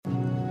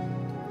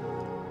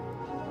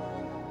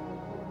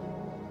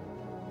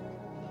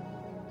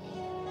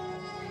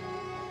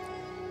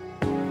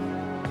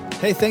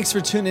Hey, thanks for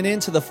tuning in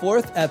to the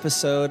fourth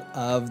episode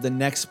of the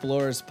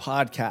Nexplorers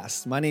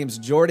podcast. My name's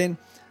Jordan,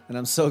 and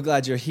I'm so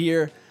glad you're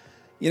here.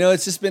 You know,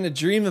 it's just been a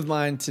dream of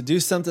mine to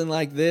do something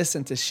like this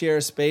and to share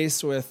a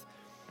space with,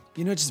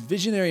 just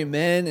visionary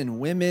men and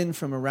women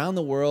from around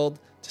the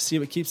world to see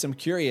what keeps them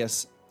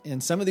curious.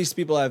 And some of these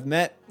people I've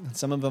met, and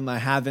some of them I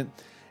haven't,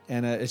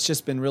 and it's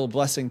just been a real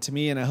blessing to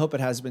me, and I hope it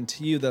has been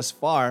to you thus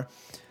far.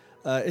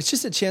 It's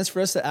just a chance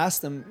for us to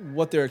ask them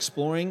what they're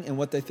exploring and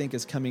what they think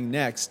is coming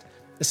next,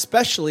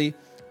 especially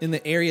in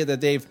the area that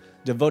they've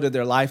devoted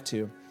their life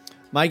to.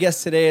 My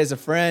guest today is a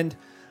friend.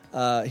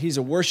 He's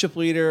a worship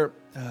leader,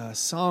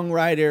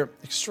 songwriter,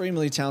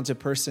 extremely talented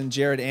person,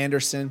 Jared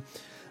Anderson.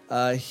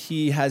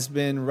 He has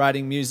been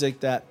writing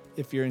music that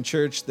if you're in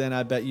church, then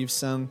I bet you've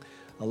sung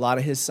a lot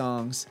of his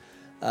songs.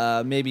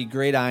 Maybe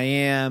Great I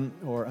Am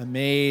or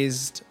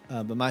Amazed,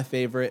 but my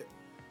favorite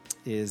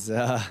is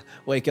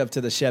Wake Up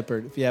to the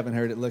Shepherd. If you haven't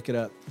heard it, look it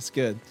up. It's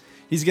good.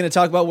 He's going to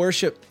talk about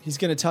worship. He's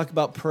going to talk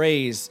about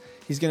praise.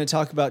 He's going to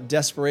talk about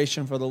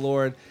desperation for the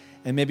Lord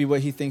and maybe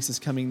what he thinks is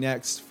coming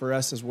next for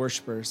us as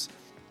worshipers.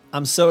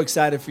 I'm so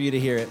excited for you to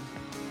hear it.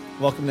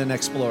 Welcome to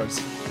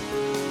Nexplorers.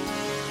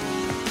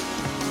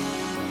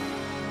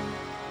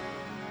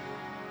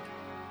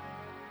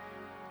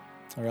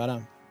 All right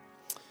on.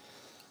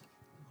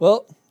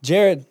 Well,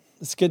 Jared,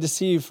 it's good to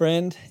see you,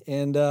 friend.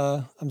 And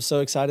I'm so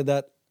excited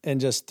and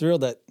just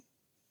thrilled that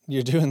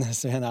you're doing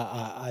this, man.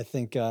 I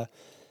think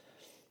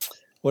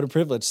what a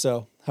privilege.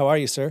 So how are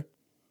you, sir?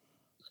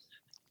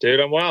 Dude,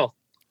 I'm well.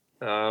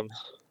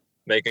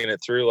 Making it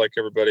through like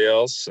everybody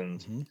else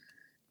and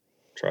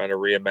trying to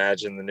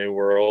reimagine the new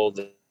world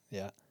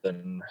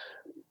and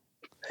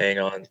hang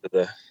on to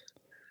the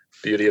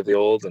beauty of the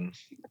old and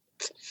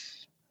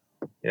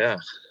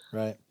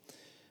right.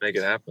 Make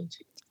it happen.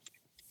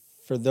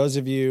 For those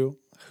of you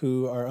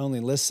who are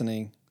only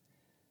listening,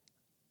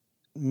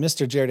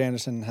 Mr. Jared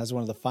Anderson has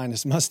one of the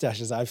finest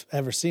mustaches I've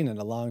ever seen in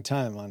a long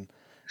time.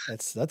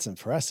 That's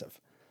impressive.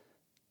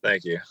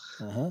 Thank you.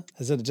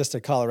 Is it just a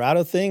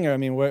Colorado thing, or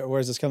where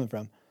is this coming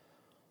from?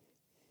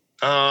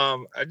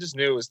 I just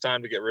knew it was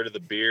time to get rid of the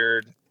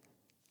beard.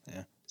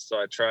 Yeah.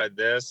 So I tried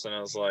this, and I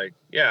was like,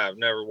 I've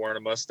never worn a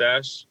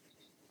mustache,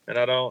 and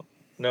I don't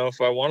know if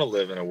I want to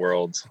live in a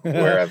world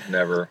where I've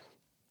never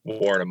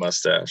worn a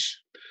mustache.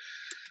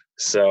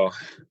 So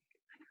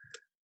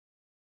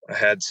I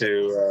had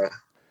to,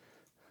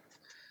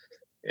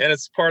 and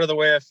it's part of the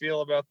way I feel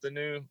about the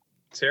new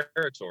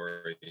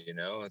territory.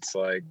 It's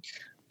like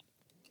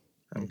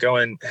I'm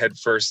going head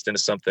first into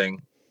something.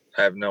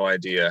 I have no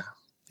idea.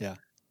 Yeah.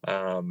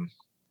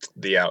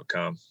 The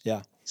outcome.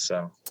 Yeah.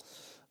 So,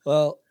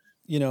 well,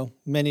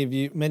 many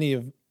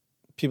of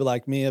people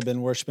like me have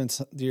been worshiping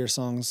your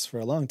songs for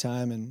a long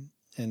time,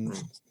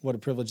 and what a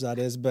privilege that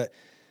is. But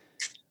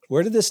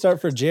where did this start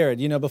for Jared?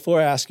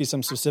 Before I ask you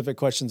some specific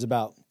questions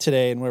about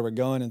today and where we're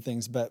going and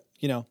things, but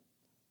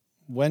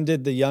when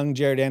did the young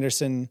Jared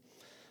Anderson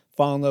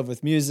fall in love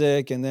with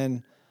music, and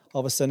then all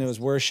of a sudden it was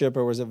worship,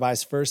 or was it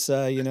vice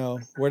versa?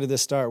 Where did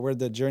this start? Where did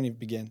the journey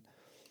begin?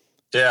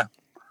 Yeah.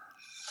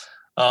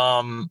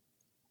 I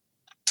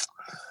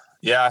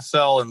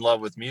fell in love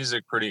with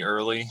music pretty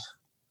early,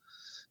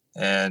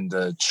 and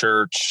the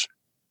church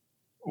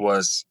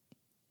was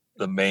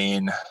the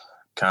main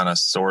kind of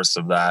source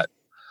of that.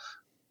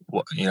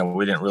 We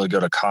didn't really go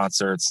to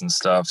concerts and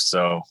stuff,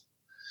 so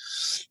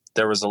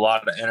there was a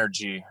lot of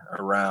energy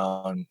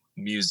around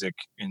music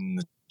in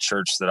the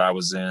church that I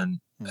was in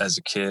as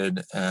a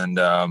kid, and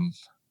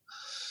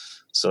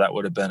so that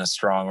would have been a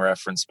strong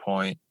reference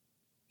point.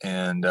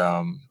 And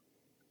I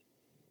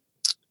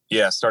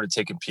started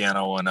taking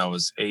piano when I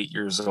was 8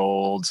 years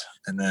old,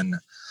 and then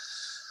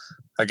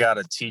I got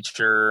a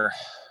teacher.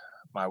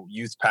 My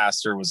youth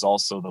pastor was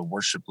also the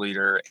worship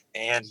leader,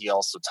 and he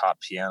also taught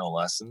piano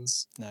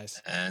lessons.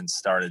 Nice. And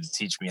started to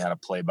teach me how to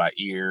play by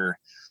ear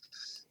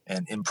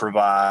and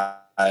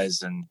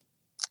improvise and,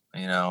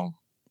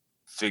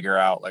 figure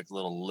out like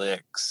little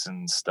licks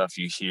and stuff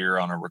you hear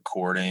on a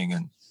recording.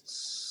 And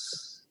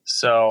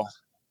so,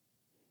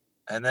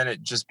 and then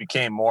it just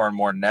became more and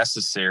more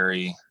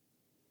necessary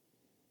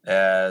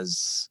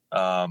as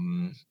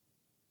some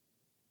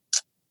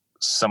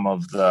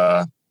of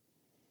the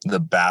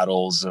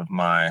battles of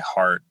my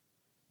heart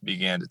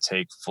began to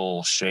take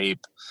full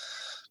shape,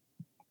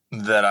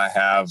 that I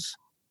have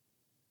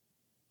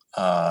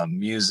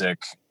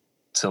music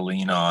to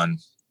lean on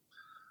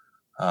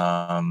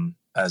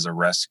as a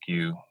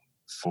rescue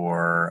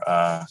for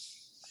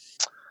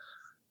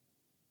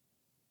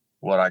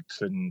what I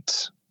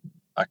couldn't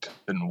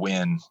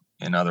win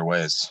in other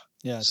ways.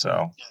 Yeah.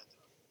 So,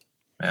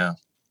 yeah.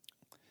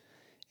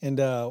 And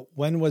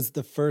when was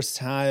the first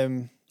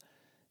time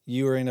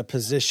you were in a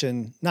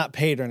position, not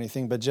paid or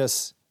anything, but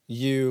just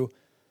you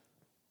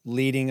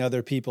leading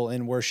other people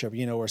in worship,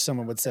 where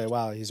someone would say,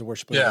 wow, he's a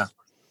worship leader?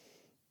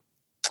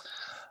 Yeah.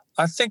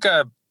 I think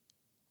I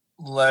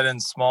led in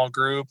small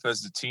group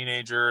as a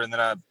teenager, and then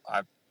I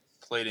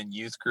played in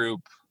youth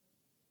group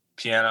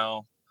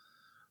piano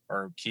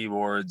or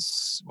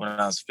keyboards when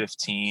I was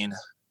 15.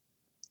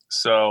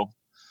 So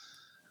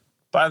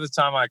by the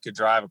time I could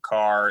drive a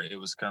car, it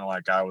was kind of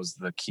like I was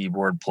the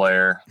keyboard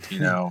player,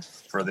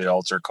 for the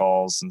altar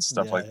calls and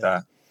stuff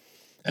that.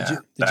 Yeah,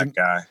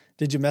 guy.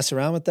 Did you mess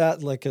around with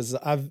that? Like, cause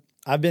I've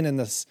been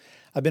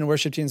in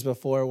worship teams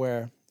before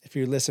where if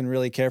you listen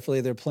really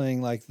carefully, they're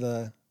playing like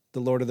the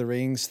Lord of the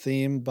Rings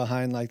theme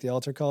behind like the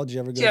altar call. Did you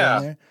ever go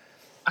down there?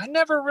 I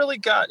never really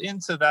got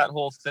into that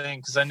whole thing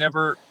because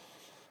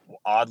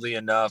oddly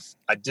enough,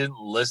 I didn't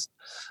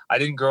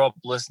grow up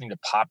listening to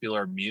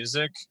popular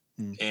music,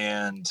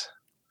 and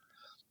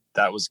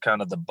that was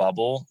kind of the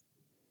bubble.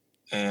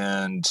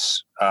 And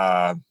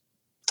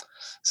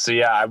so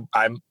yeah,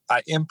 I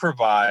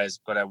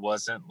improvised, but I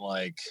wasn't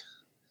I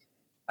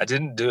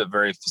didn't do it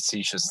very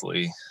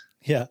facetiously.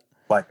 Yeah.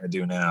 Like I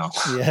do now.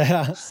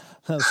 Yeah.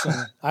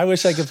 I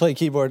wish I could play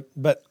keyboard,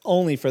 but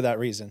only for that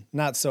reason.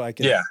 Not so I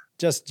could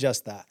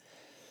just that.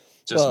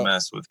 Just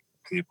mess with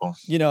people.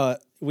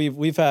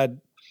 We've had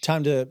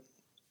time to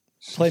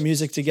play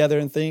music together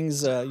and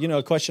things.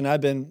 A question I've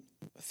been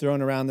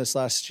throwing around this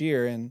last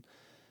year and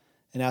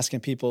asking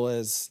people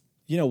is,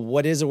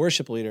 what is a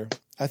worship leader?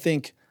 I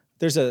think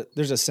there's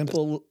a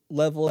simple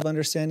level of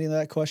understanding of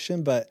that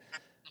question, but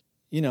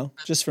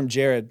just from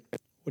Jared,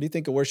 what do you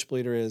think a worship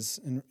leader is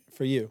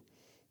for you?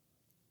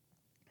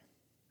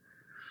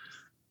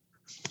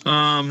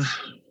 I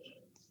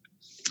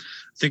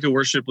think a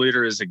worship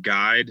leader is a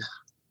guide.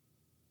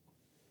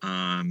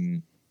 I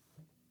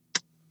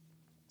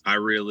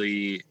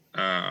really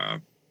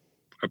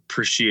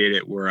appreciate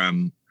it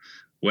when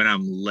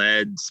I'm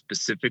led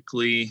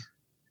specifically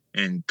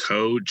and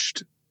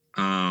coached.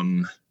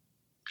 The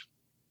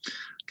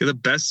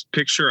best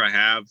picture I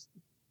have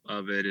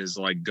of it is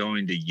like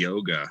going to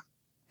yoga.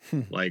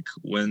 Like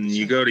when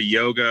you go to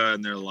yoga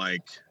and they're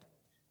like,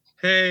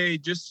 hey,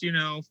 just,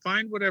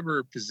 find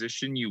whatever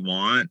position you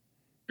want.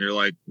 You're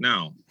like,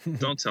 no,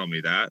 don't tell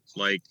me that.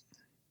 Like,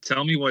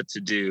 tell me what to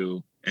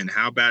do and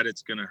how bad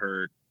it's going to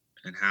hurt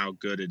and how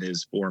good it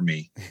is for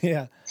me.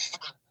 Yeah.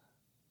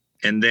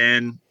 And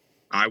then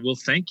I will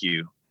thank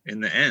you in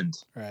the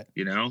end. Right.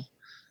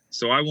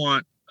 So I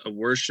want a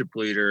worship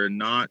leader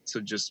not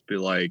to just be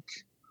like,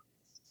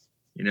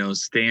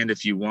 stand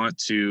if you want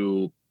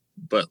to,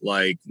 but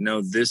like,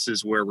 no, this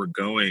is where we're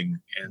going.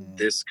 And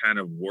this kind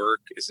of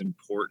work is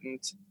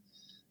important.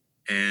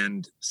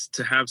 And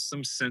to have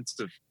some sense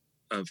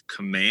of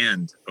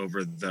command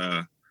over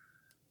the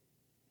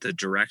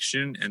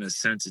direction and a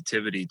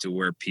sensitivity to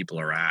where people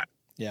are at.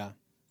 Yeah.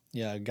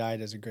 Yeah.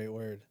 Guide is a great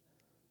word.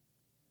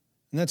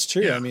 And that's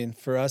true. Yeah. I mean,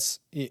 for us,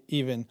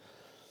 even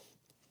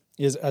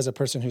as a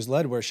person who's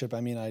led worship,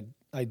 I mean,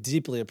 I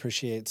deeply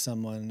appreciate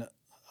someone,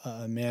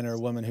 a man or a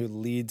woman who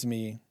leads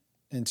me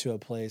into a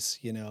place,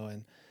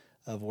 and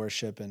of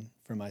worship and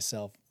for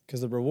myself,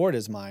 because the reward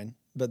is mine,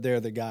 but they're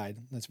the guide.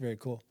 That's very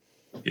cool.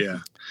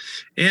 Yeah.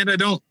 And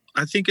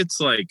I think it's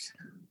like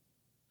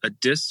a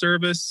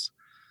disservice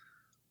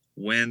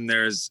when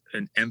there's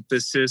an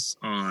emphasis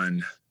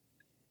on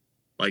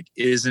like,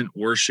 isn't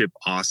worship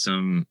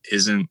awesome?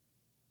 Isn't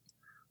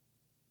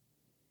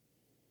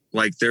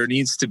like, there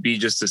needs to be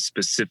just a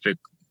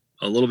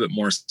little bit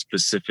more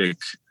specific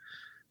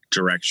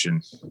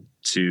direction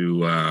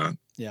to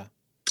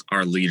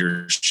our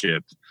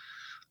leadership.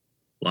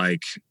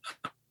 Like,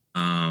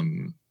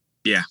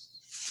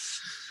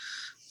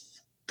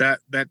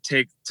 that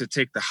take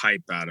the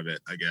hype out of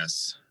it, I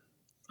guess,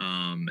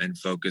 and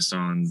focus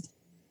on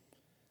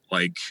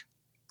like,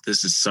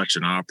 this is such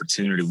an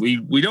opportunity.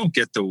 We don't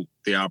get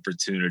the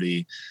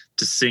opportunity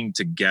to sing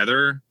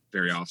together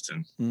very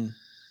often.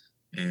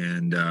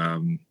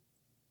 And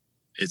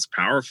it's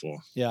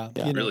powerful. Yeah.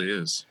 It really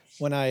is.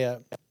 When I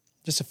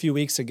just a few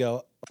weeks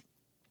ago,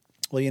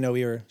 we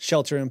were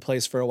sheltering in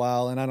place for a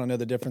while, and I don't know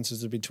the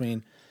differences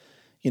between,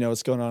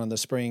 what's going on in the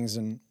Springs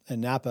and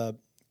Napa,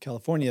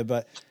 California.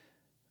 But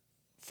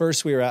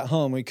first we were at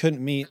home, we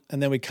couldn't meet,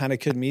 and then we kind of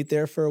could meet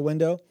there for a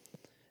window.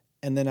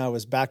 And then I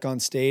was back on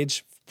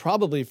stage,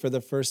 probably for the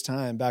first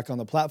time, back on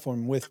the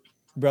platform with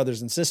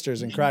brothers and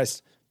sisters in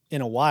Christ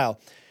in a while.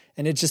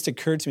 And it just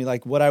occurred to me,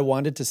 like, what I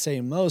wanted to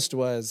say most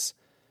was,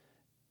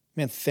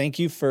 man, thank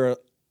you for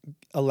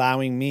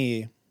allowing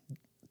me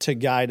to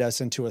guide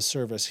us into a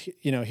service.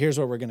 Here's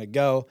where we're going to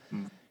go.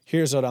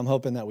 Here's what I'm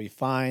hoping that we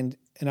find.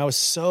 And I was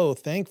so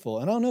thankful.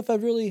 And I don't know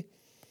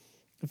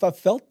if I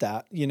felt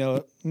that,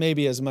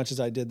 maybe as much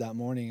as I did that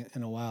morning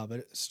in a while, but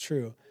it's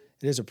true.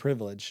 It is a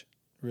privilege.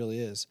 It really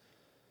is.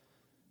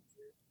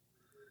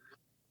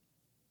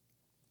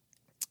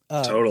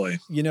 Totally.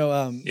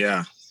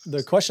 Yeah.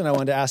 The question I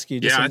wanted to ask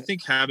you. I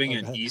think having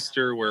an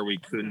Easter where we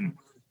couldn't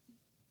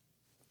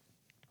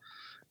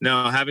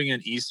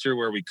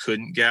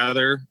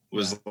gather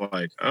was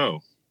like, oh,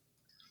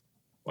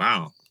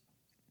 wow,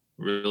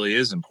 really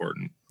is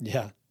important.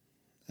 Yeah,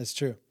 that's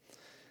true.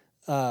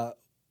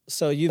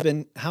 So you've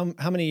been, how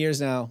many years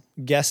now,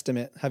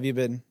 guesstimate, have you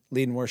been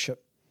leading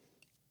worship?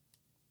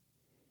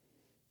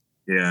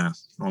 Yeah,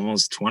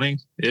 almost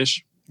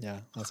 20-ish. Yeah,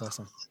 that's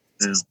awesome.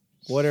 Yeah.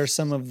 What are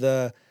some of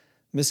the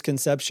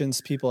misconceptions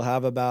people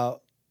have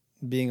about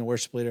being a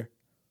worship leader?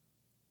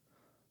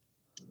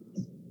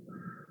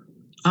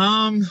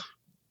 Um,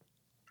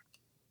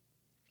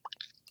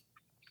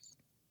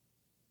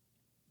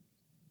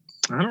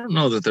 I don't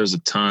know that there's a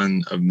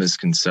ton of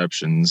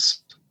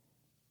misconceptions.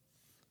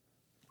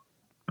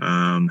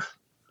 A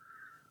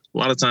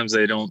lot of times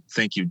they don't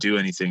think you do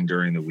anything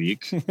during the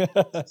week.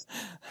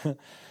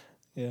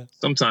 Yeah.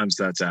 Sometimes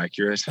that's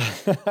accurate.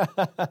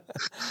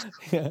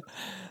 Yeah.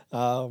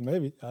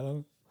 Maybe. I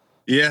don't.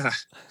 Yeah.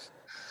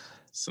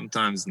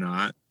 Sometimes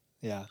not.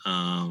 Yeah.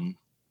 Um,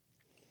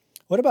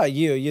 What about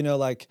you? You know,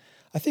 like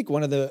I think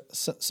one of the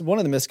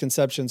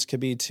misconceptions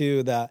could be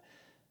too that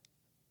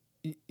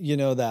you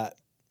know that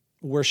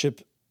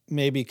worship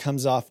maybe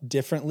comes off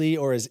differently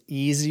or is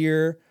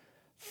easier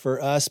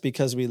for us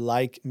because we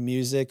like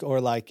music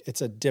or like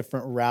it's a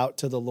different route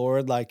to the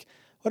Lord. Like,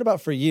 what about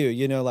for you?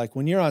 You know, like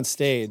when you're on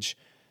stage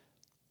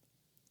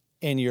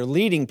and you're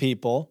leading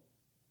people,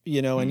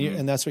 you know, and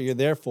and that's what you're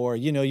there for.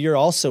 You know, you're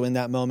also in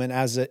that moment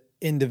as an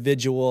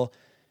individual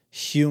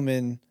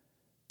human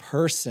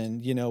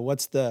person. You know,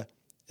 is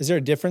there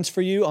a difference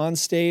for you on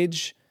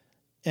stage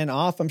and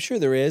off? I'm sure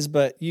there is,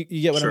 but you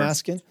get what I'm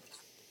asking?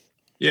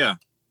 Yeah.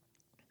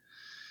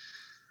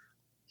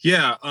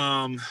 Yeah.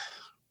 I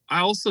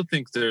also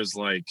think there's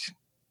like,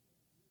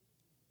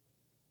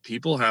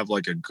 people have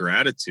like a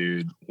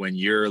gratitude when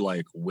you're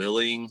like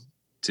willing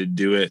to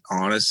do it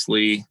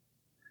honestly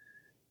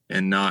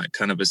and not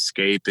kind of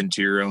escape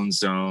into your own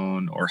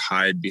zone or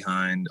hide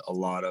behind a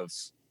lot of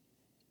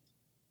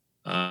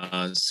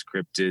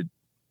scripted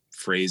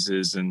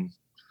phrases and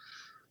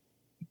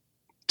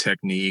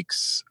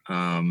techniques.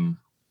 I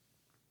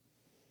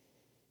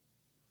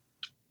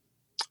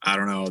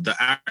don't know,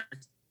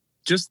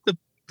 just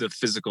the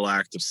physical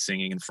act of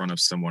singing in front of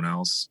someone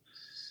else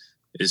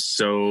is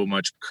so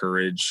much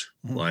courage.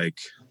 Mm-hmm. Like,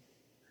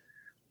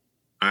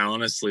 I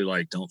honestly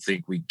don't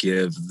think we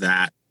give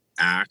that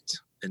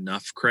act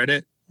enough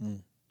credit.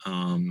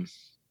 I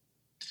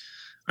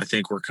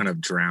think we're kind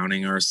of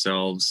drowning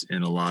ourselves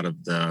in a lot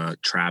of the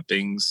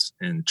trappings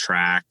and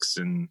tracks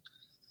and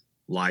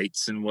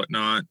lights and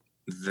whatnot,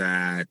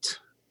 that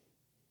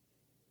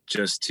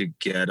just to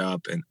get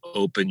up and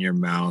open your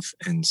mouth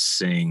and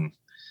sing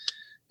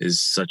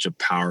is such a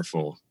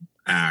powerful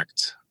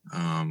act,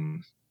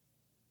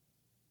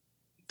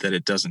 that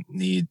it doesn't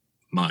need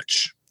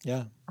much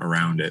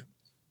around it.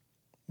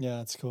 Yeah,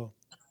 that's cool.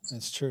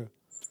 That's true.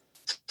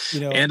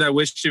 You know, and I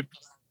wish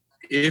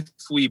if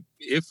we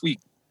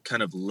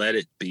kind of let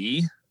it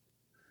be,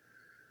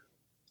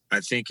 I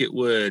think it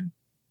would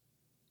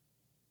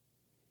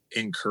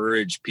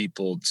encourage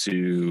people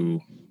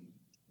to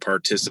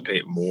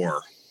participate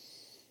more,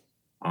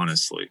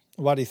 honestly.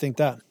 Why do you think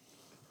that?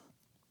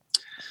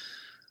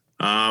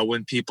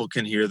 When people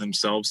can hear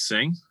themselves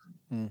sing,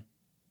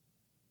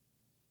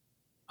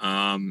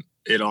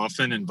 it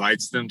often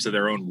invites them to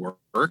their own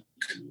work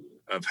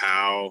of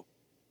how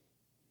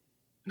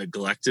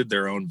neglected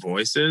their own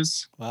voice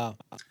is. Wow.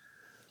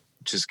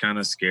 Which is kind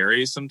of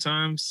scary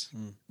sometimes.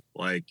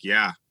 Like,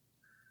 yeah,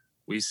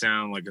 we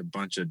sound like a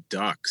bunch of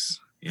ducks,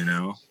 you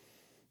know?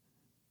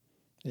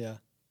 Yeah.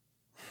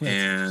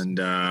 And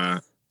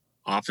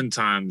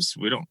oftentimes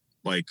we don't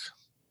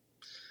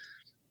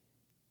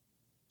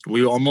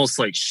we almost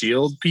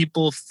shield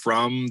people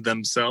from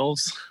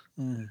themselves.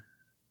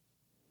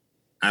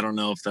 I don't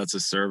know if that's a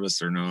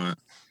service or not.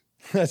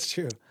 That's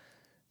true.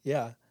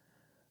 Yeah.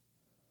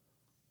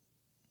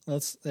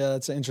 That's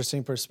an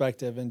interesting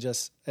perspective, and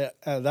just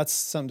that's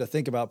something to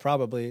think about.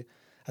 Probably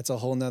that's a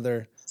whole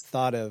nother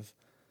thought of,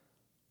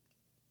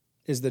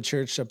 is the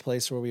church a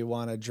place where we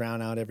want to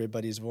drown out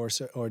everybody's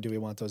voice, or do we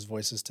want those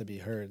voices to be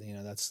heard? You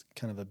know, that's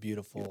kind of a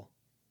beautiful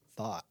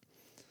thought.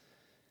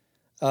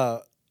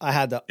 I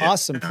had the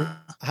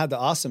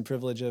awesome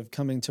privilege of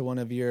coming to one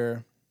of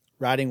your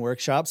writing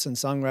workshops and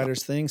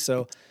songwriters things.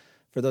 So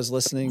for those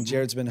listening,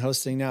 Jared's been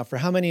hosting now for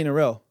how many in a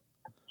row?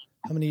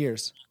 How many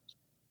years?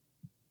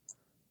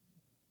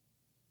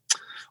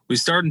 We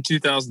started in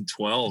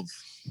 2012.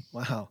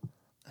 Wow.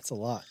 That's a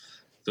lot.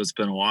 So it's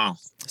been a while.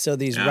 So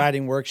these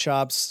writing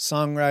workshops,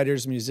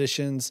 songwriters,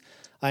 musicians,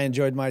 I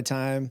enjoyed my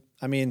time.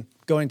 I mean,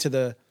 going to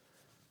the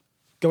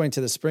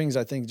Springs,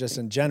 I think just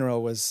in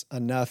general was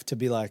enough to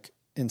be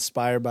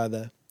inspired by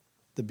the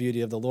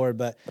beauty of the Lord.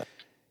 But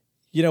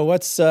you know,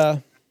 what's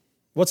the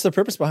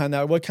purpose behind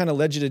that? What kind of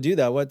led you to do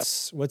that?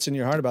 What's in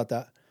your heart about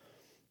that?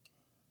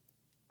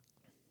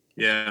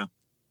 Yeah.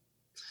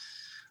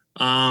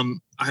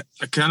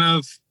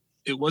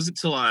 It wasn't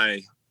till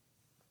I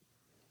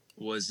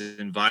was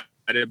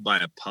invited by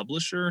a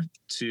publisher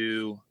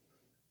to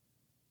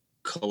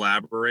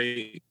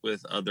collaborate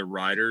with other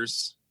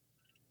writers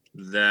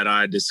that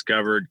I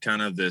discovered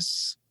kind of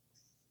this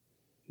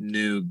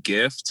new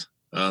gift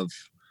of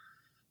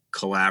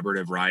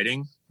collaborative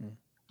writing.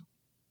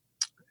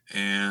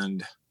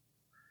 And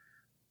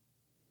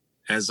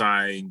as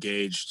I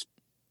engaged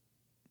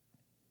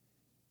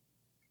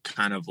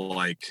kind of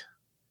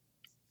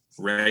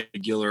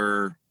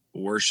regular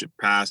worship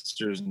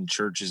pastors and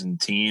churches and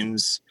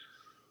teams,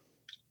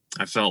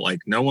 I felt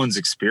like no one's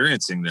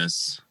experiencing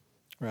this.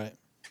 Right.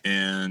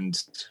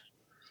 And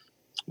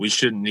we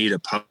shouldn't need a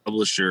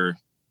publisher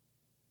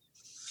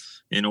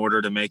in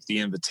order to make the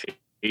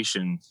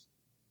invitation.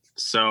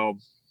 So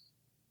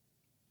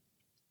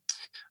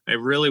it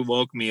really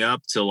woke me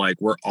up to like,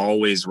 we're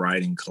always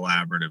writing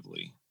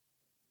collaboratively,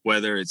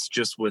 whether it's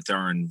just with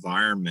our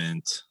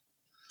environment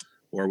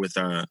or with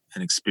an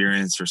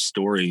experience or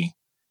story.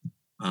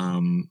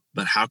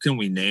 But how can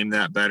we name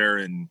that better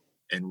and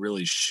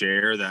really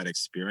share that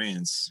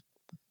experience?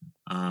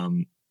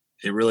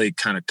 It really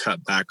kind of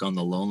cut back on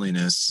the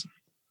loneliness,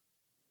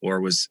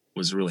 or was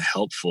really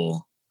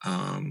helpful.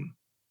 And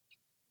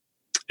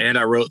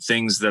I wrote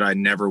things that I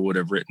never would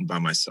have written by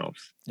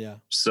myself. Yeah.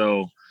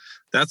 So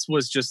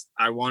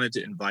I wanted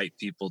to invite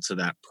people to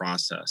that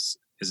process,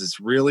 because it's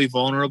really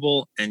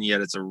vulnerable, and yet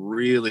it's a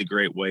really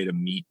great way to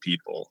meet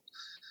people.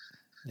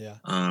 Yeah.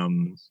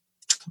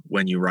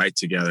 When you write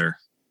together,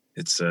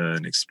 it's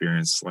an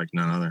experience like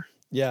none other.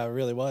 Yeah, it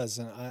really was.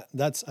 And I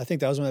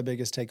think that was one of my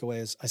biggest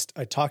takeaways.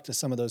 I talked to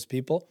some of those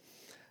people,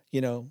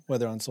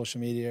 whether on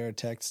social media or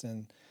text.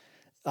 And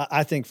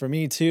I think for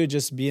me too,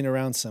 just being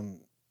around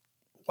some,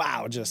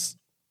 just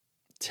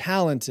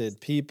talented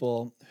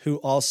people who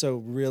also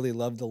really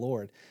loved the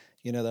Lord,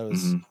 that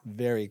was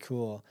very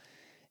cool.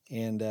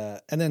 And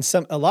then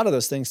a lot of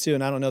those things too.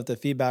 And I don't know if the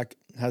feedback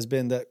has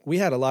been that we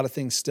had a lot of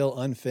things still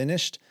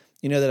unfinished,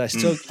 that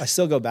I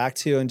still go back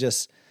to and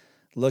just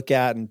look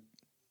at and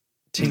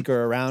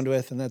tinker around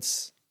with. And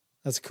that's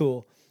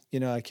cool.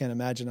 I can't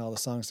imagine all the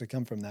songs that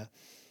come from that.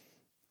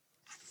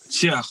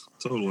 Yeah,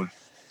 totally.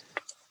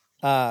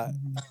 One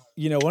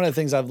of the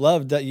things I've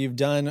loved that you've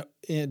done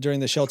during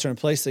the Shelter in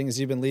Place thing is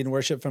you've been leading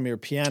worship from your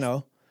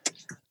piano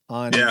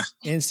on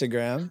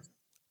Instagram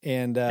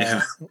and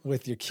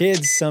with your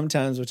kids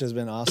sometimes, which has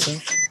been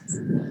awesome.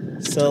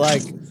 So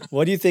like,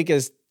 what do you think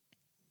is,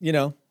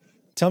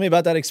 tell me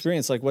about that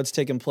experience. Like what's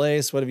taken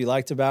place? What have you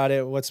liked about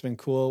it? What's been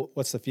cool?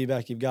 What's the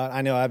feedback you've got?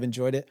 I know I've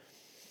enjoyed it.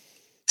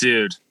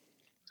 Dude,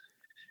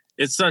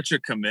 it's such a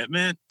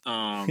commitment.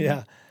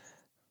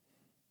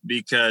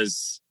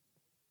 Because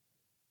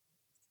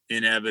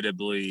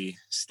inevitably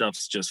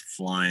stuff's just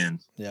flying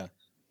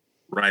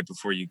right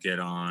before you get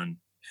on.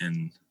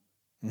 And,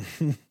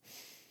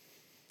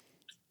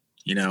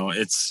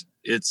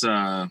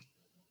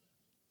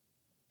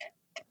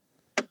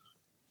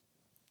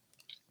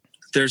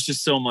 there's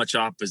just so much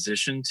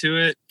opposition to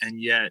it.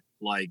 And yet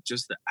like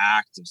just the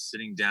act of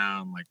sitting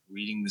down, like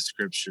reading the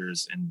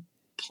scriptures and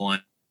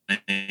playing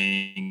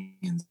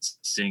and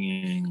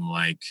singing,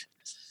 like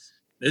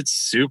it's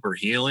super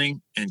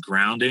healing and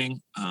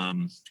grounding.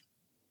 I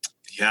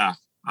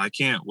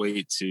can't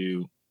wait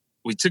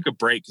we took a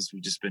break because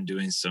we've just been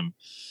doing some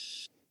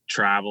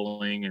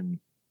traveling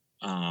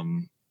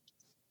and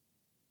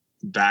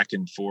back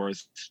and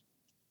forth,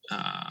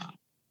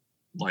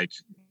 like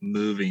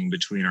moving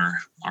between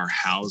our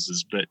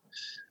houses. But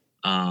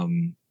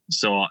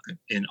so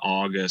in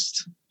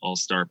August I'll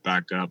start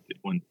back up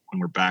when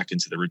we're back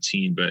into the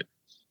routine. But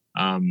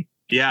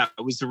it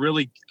was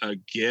a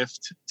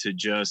gift to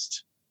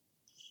just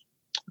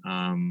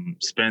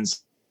spend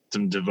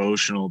some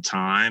devotional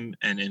time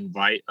and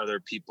invite other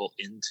people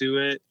into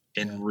it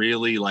and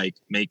really like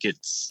make it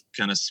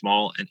kind of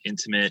small and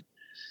intimate,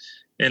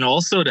 and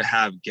also to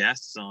have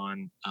guests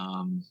on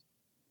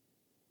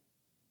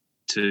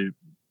to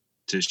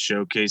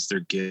showcase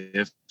their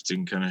gift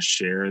and kind of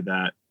share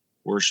that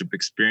worship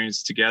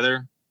experience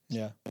together.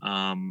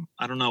 I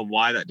don't know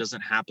why that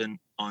doesn't happen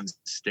on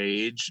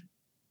stage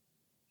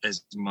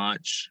as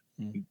much,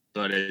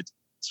 but it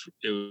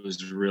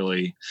was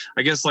really,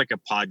 I guess, like a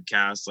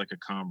podcast, like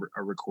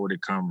a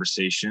recorded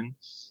conversation.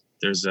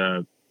 There's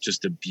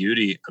just a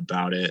beauty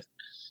about it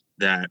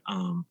that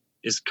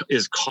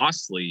is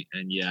costly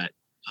and yet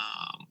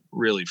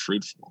really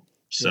fruitful.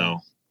 So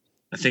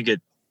I think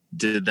it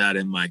did that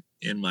in my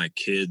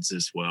kids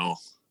as well.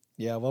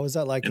 Yeah. What was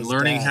that like? And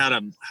learning how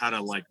to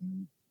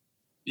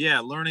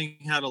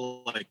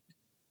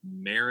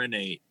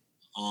marinate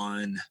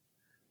on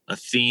a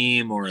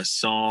theme or a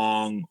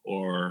song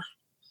or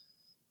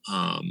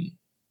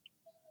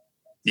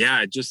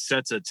it just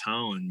sets a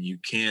tone. You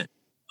can't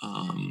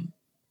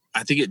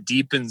I think it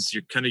deepens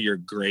your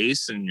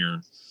grace and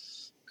your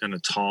kind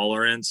of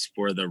tolerance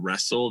for the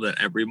wrestle that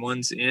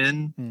everyone's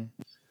in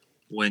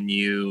when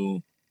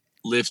you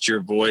lift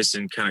your voice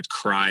and kind of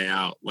cry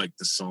out like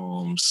the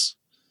Psalms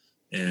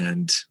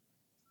and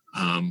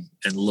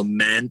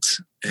lament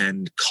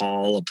and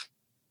call.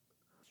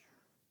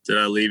 Did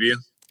I leave you?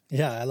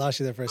 Yeah, I lost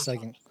you there for a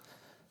second.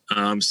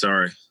 I'm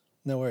sorry.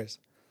 No worries.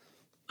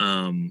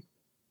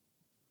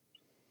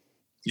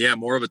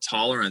 More of a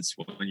tolerance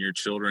when your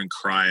children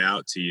cry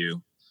out to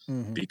you,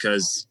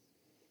 because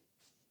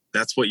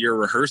that's what you're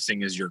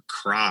rehearsing is your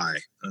cry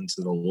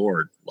unto the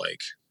Lord, like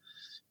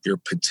your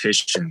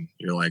petition.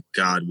 You're like,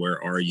 God,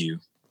 where are you?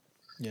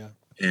 Yeah.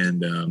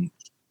 And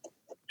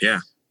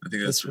I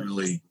think that's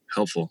really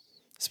helpful.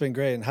 It's been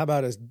great. And how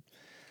about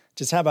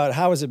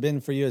how has it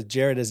been for you as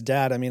Jared, as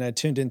dad? I mean, I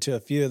tuned into a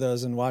few of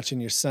those and watching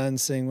your son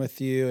sing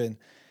with you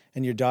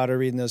and your daughter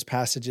reading those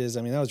passages.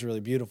 I mean, that was really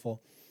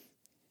beautiful.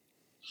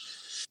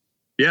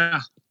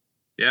 Yeah.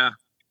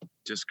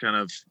 Just kind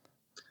of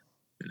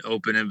an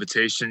open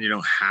invitation. You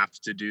don't have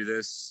to do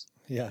this.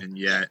 Yeah. And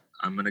yet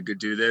I'm going to go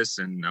do this,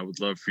 and I would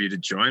love for you to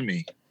join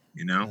me,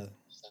 you know?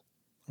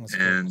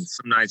 And cool.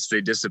 Some nights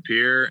they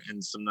disappear,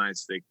 and some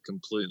nights they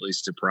completely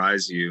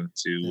surprise you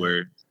to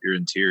where you're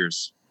in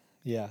tears.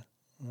 Yeah.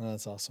 Well,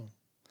 that's awesome.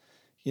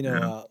 You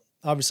know,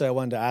 obviously I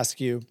wanted to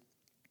ask you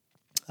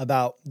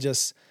about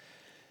just,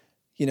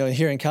 you know,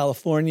 here in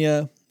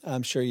California,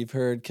 I'm sure you've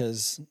heard,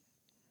 because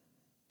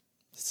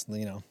it's,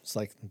 you know, it's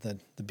like the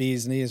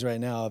bee's knees right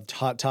now of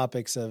hot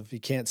topics of you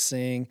can't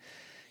sing,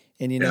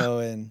 and, you know,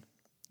 and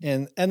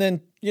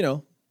then, you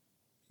know,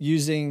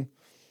 using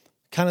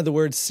kind of the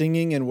word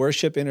singing and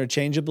worship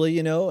interchangeably,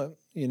 you know,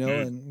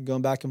 and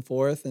going back and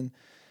forth, and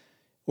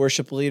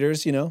worship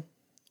leaders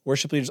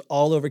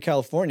all over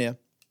California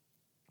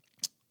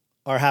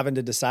are having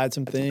to decide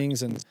some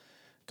things and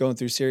going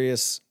through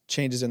serious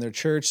changes in their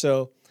church.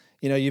 So,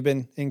 you know, you've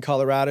been in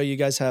Colorado, you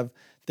guys have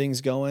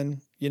things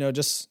going, you know,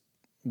 just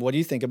what do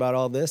you think about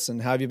all this,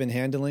 and how have you been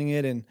handling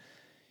it? And,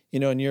 you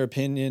know, in your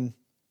opinion,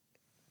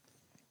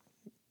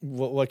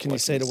 what can you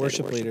say to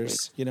worship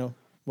leaders? You know,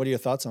 what are your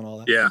thoughts on all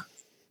that? Yeah.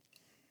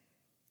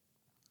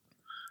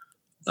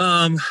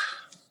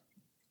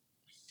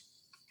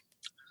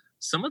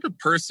 Some of the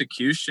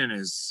persecution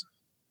is,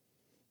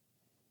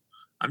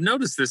 I've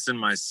noticed this in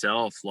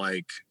myself,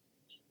 like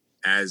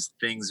as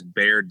things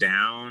bear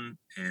down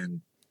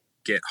and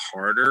get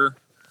harder,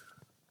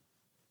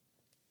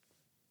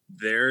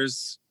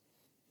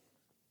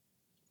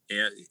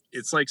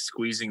 it's like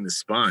squeezing the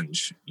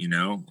sponge, you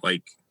know,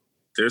 like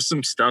there's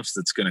some stuff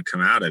that's going to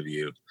come out of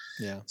you.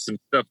 Yeah. Some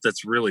stuff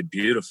that's really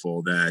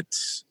beautiful that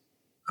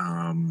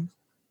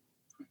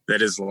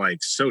is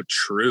like so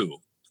true,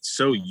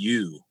 so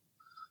you,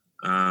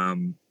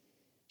 and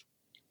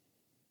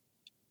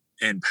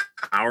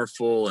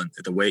powerful, and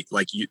the way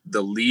like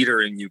the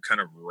leader in you kind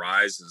of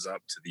rises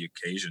up to the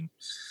occasion.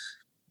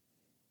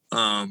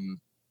 I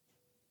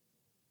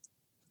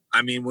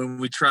mean, when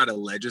we're trying to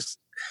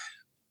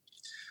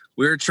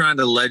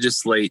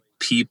legislate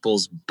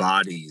people's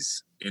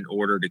bodies in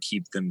order to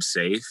keep them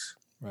safe.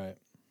 Right.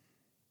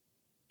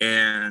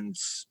 And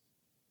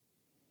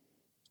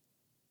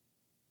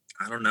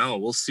I don't know.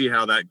 We'll see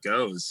how that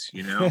goes,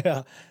 you know?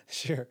 Yeah,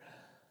 sure.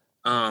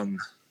 I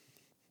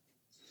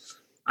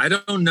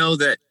don't know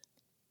that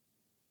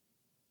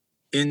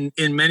in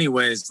many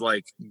ways,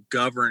 like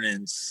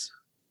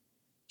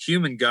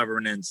human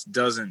governance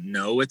doesn't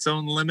know its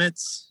own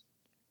limits.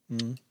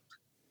 Mm.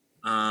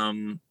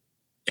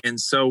 And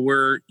so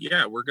we're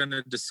going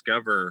to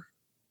discover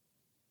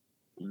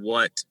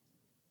what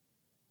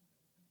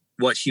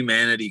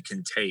humanity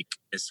can take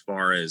as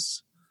far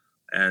as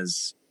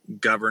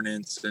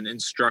governance and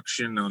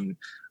instruction on,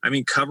 I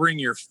mean, covering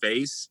your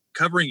face,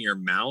 covering your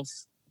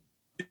mouth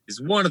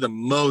is one of the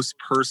most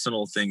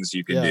personal things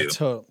you can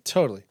do.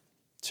 Totally.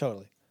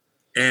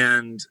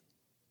 And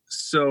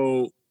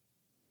so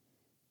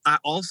I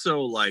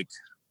also like,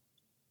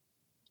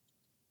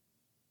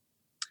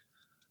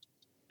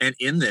 and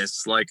in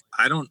this, like,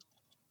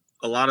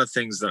 a lot of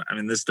things that, I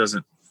mean, this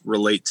doesn't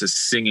relate to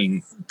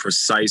singing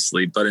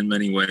precisely, but in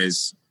many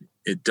ways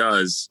it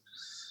does.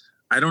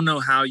 I don't know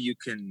how you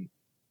can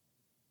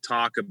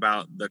talk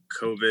about the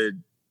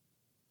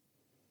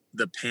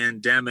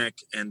pandemic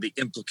and the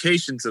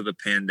implications of the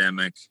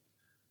pandemic,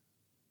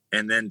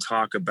 and then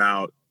talk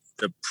about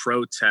the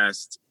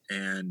protest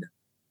and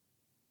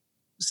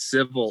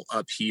civil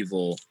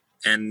upheaval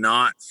and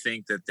not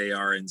think that they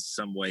are in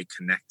some way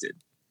connected.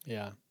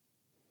 Yeah.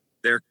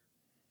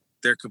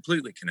 They're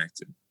completely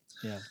connected.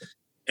 Yeah.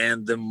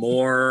 And the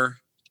more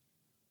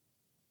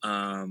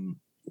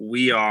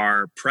we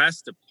are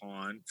pressed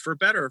upon, for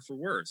better or for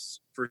worse,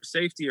 for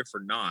safety or for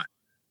not.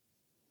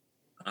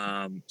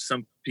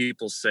 Some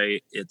people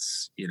say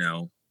it's, you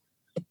know,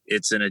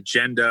 it's an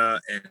agenda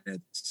and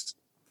it's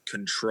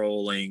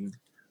controlling.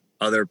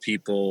 Other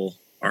people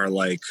are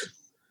like,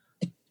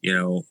 you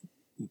know,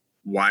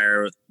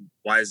 why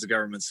is the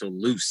government so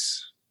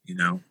loose? You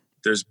know,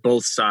 there's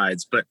both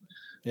sides, but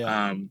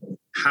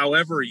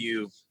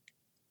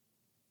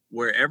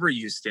wherever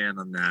you stand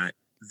on that,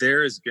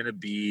 there is going to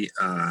be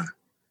a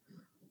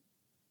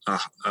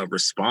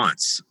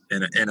response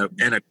and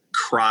a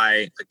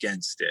cry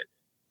against it,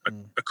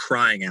 a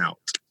crying out.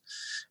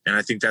 And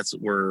I think that's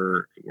what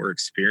we're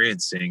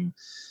experiencing.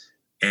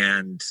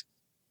 And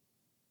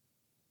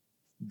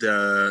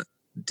the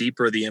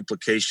deeper the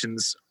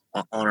implications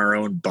on our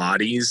own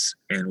bodies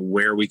and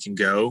where we can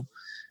go,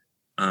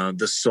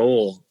 the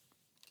soul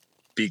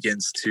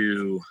begins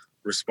to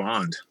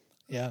respond.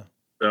 Yeah.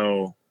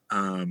 So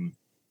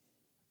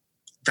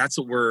that's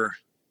what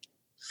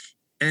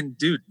and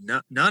dude,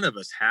 none of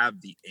us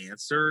have the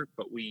answer,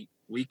 but we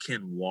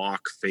can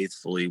walk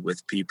faithfully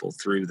with people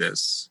through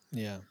this.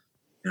 Yeah.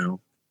 You know,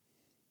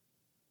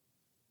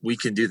 we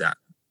can do that.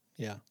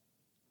 Yeah.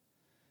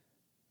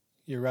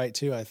 You're right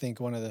too. I think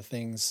one of the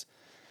things,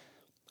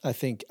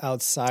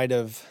 outside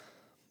of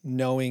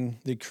knowing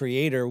the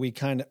creator,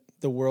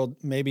 the world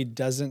maybe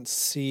doesn't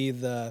see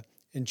the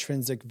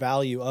intrinsic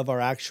value of our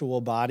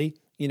actual body.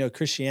 You know,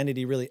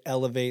 Christianity really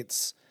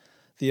elevates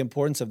the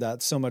importance of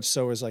that. So much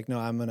so is like, no,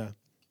 I'm going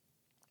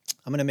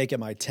to make it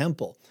my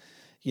temple.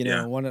 You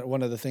know,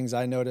 one of the things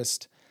I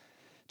noticed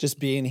just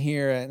being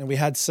here, and we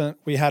had some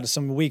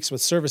weeks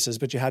with services,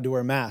 but you had to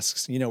wear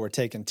masks. You know, we're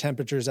taking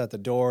temperatures at the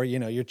door. You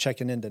know, you're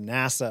checking into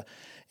NASA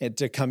and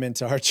to come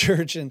into our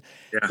church, and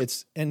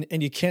it's and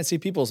you can't see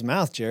people's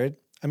mouth, Jared.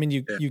 I mean,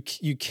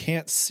 you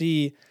can't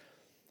see.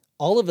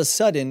 All of a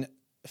sudden,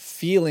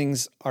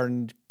 feelings are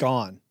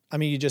gone. I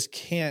mean, you just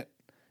can't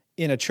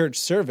in a church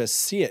service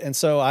see it. And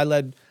so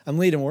I'm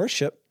leading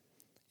worship,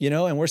 you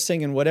know, and we're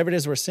singing whatever it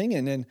is we're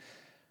singing, and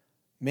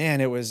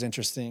man, it was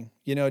interesting.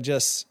 You know,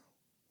 just.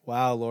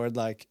 Wow, Lord,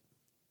 like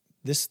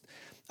this,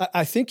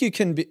 I think you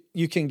can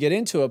get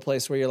into a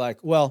place where you're like,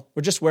 well,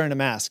 we're just wearing a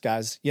mask,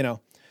 guys, you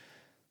know,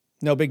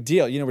 no big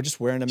deal. You know, we're just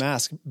wearing a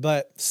mask,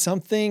 but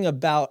something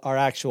about our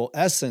actual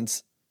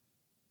essence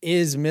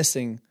is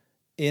missing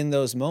in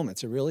those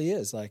moments. It really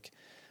is. Like,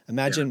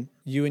 imagine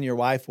you and your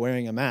wife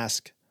wearing a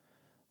mask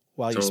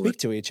while you speak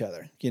to each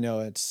other. You know,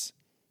 it's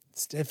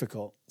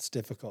difficult. It's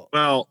difficult.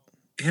 Well,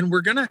 and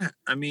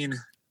I mean,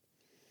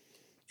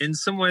 in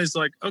some ways,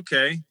 like,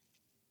 okay,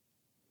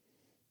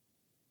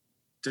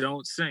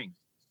 don't sing.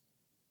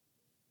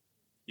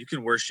 You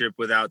can worship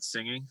without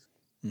singing.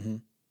 Mm-hmm.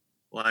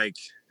 Like,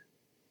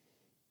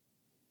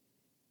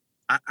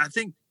 I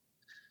think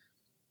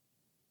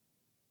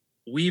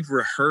we've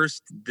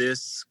rehearsed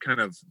this kind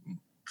of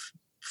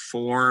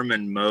form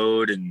and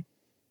mode, and,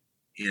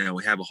 you know,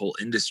 we have a whole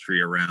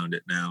industry around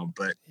it now,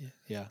 but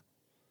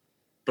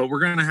we're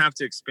going to have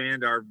to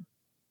expand our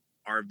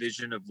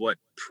vision of what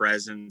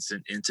presence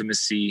and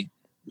intimacy.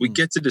 We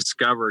get to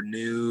discover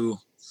new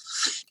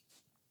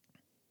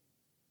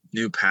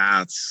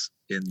paths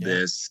in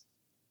this.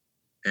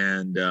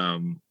 And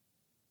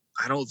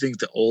I don't think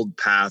the old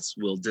paths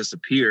will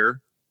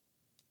disappear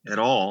at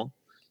all.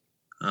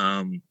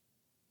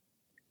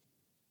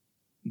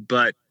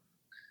 But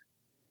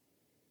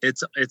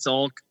it's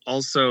all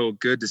also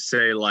good to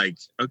say, like,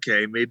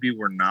 okay, maybe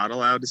we're not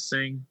allowed to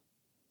sing,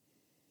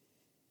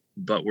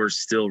 but we're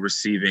still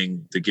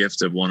receiving the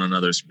gift of one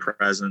another's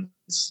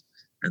presence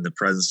and the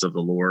presence of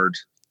the Lord.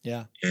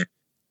 Yeah. And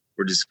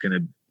we're just going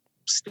to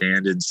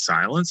stand in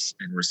silence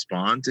and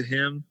respond to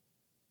him,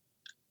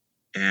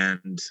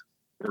 and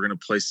we're going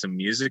to play some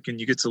music, and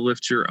you get to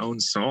lift your own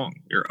song,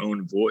 your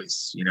own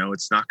voice. You know,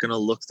 it's not going to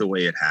look the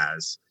way it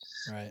has.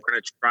 Right. We're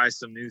going to try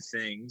some new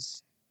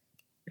things,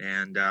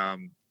 and I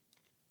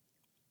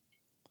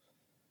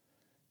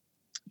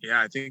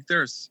think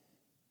there's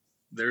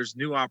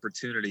new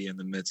opportunity in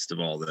the midst of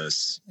all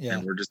this,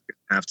 and we're just going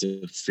to have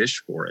to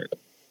fish for it,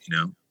 you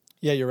know.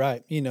 Yeah, you're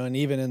right. You know, and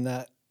even in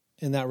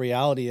that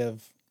reality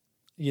of,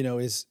 you know,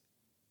 is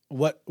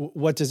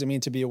what does it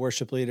mean to be a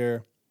worship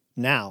leader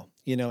now?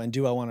 You know, and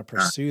do I want to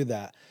pursue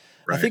that?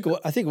 Right.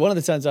 I think one of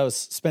the times I was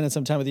spending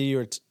some time with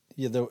you,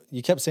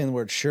 you kept saying the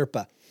word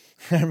Sherpa.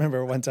 I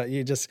remember one time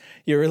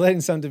you're relating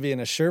something to being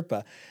a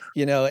Sherpa,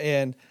 you know,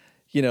 and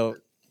you know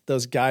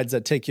those guides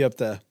that take you up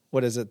the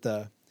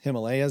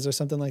Himalayas or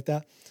something like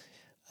that.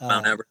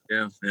 Mount Everest,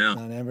 yeah.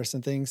 Mount Everest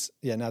and things,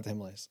 not the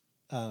Himalayas.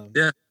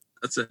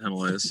 That's the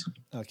Himalayas.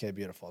 Okay,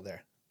 beautiful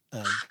there.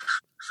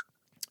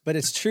 But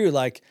it's true,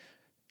 like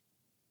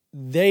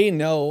they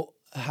know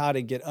how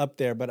to get up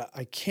there, but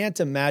I can't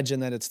imagine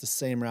that it's the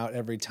same route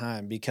every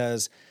time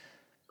because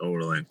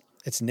totally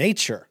it's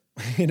nature,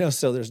 you know,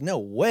 so there's no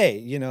way,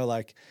 you know,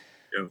 like,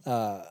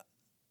 and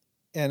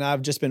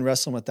I've just been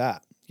wrestling with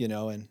that, you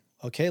know, and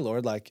okay,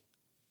 Lord, like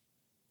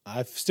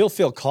I still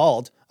feel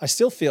called. I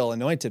still feel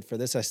anointed for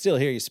this. I still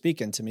hear you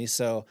speaking to me.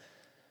 So,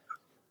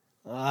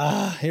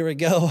 here we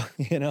go,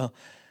 you know,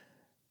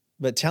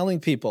 but telling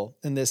people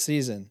in this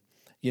season,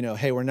 you know,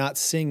 hey, we're not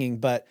singing,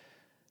 but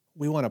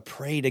we want to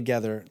pray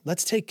together.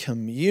 Let's take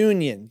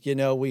communion. You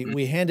know,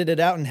 we handed it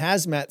out in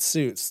hazmat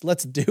suits.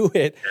 Let's do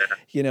it. Yeah.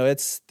 You know,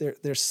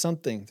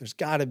 there's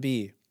gotta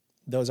be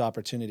those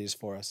opportunities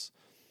for us.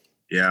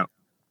 Yeah,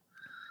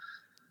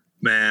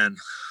 man,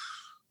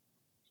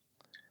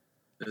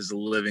 there's a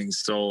living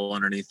soul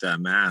underneath that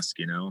mask,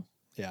 you know?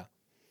 Yeah.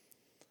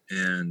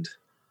 And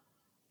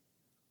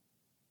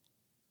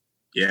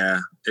yeah,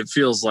 it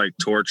feels like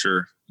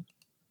torture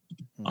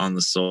on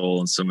the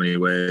soul in so many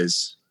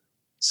ways.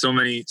 So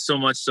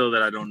much so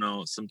that I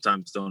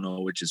sometimes don't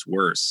know which is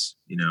worse,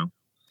 you know?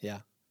 Yeah.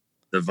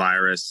 The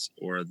virus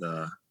or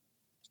the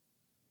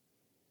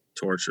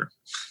torture.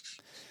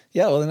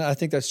 Yeah. Well, then I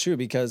think that's true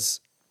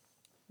because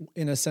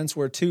in a sense,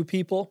 we're two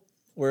people,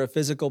 we're a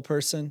physical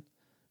person,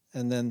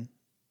 and then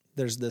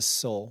there's this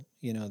soul,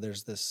 you know,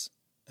 there's this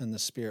and the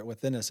spirit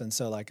within us. And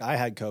so like I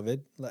had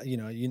COVID, you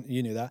know, you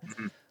knew that.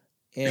 Mm-hmm.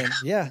 And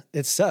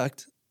it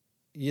sucked,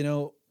 you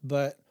know,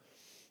 but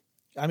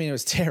I mean, it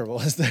was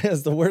terrible. It's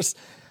the worst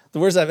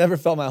I've ever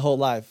felt my whole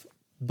life.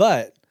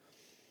 But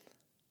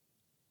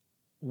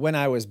when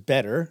I was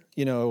better,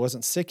 you know, I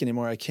wasn't sick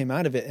anymore. I came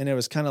out of it and it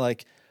was kind of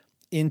like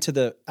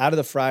out of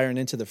the fryer and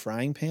into the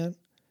frying pan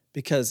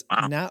because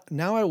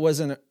now I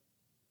wasn't,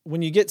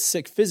 when you get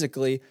sick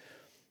physically,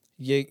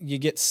 you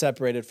get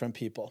separated from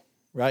people,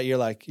 right?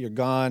 You're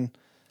gone.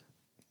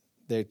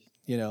 They,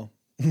 you know,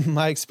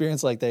 my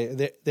experience, like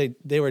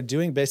they were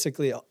doing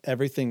basically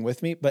everything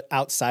with me, but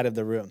outside of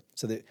the room.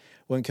 So they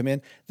wouldn't come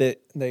in.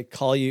 They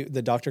call you,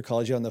 the doctor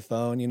calls you on the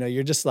phone. You know,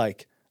 you're just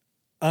like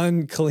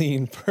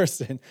unclean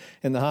person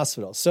in the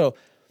hospital. So,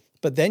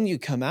 but then you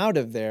come out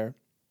of there,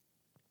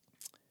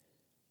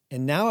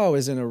 and now I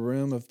was in a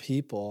room of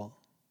people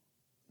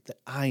that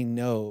I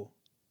know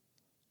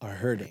are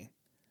hurting,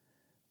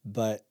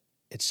 but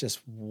it's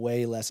just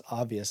way less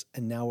obvious.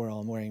 And now we're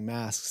all wearing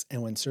masks.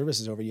 And when service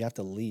is over, you have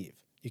to leave.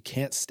 You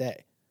can't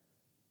stay.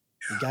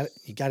 You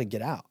got to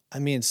get out. I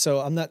mean, so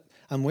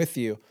I'm with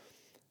you.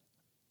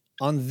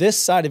 On this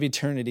side of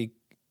eternity,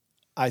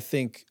 I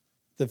think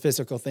the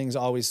physical things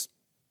always,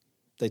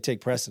 they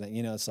take precedent.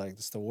 You know, it's like,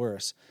 it's the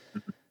worst.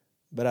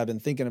 But I've been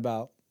thinking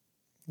about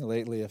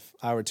lately, if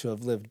I were to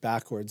have lived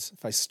backwards,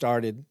 if I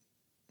started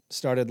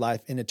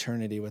life in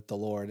eternity with the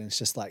Lord, and it's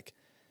just like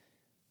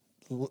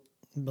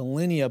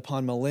millennia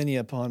upon millennia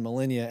upon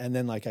millennia, and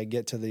then like I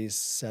get to these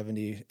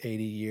 70,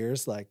 80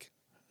 years, like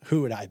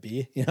who would I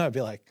be? You know, I'd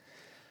be like,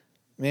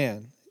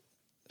 man,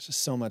 there's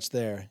just so much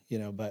there, you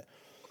know, but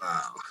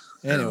wow.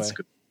 Anyway,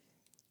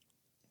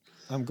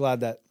 I'm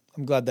glad that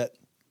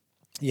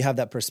you have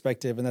that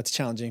perspective, and that's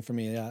challenging for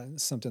me. Yeah,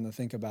 it's something to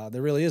think about.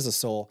 There really is a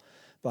soul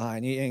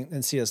behind,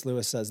 and C.S.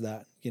 Lewis says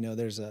that, you know,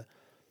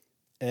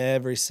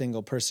 every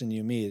single person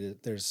you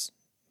meet, there's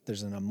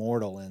an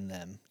immortal in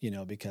them, you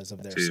know, because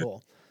of their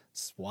soul.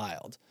 It's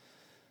wild.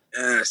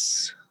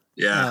 Yes.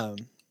 Yeah.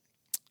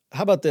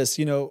 How about this?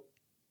 You know,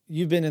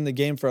 you've been in the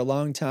game for a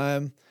long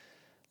time.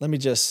 Let me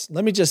just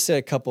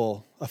say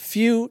a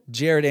few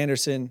Jared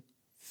Anderson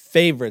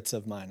favorites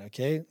of mine.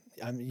 Okay.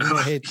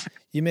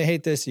 You may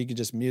hate this. You could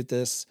just mute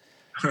this.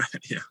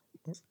 Yeah.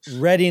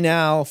 Ready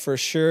Now, for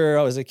sure.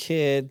 I was a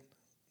kid.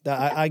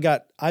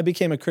 I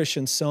became a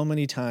Christian so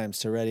many times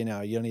to Ready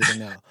Now. You don't even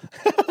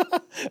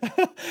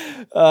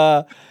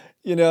know.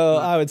 You know,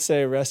 I would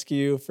say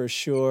Rescue for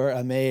sure.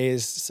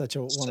 Amazed, such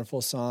a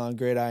wonderful song.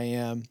 Great I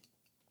Am.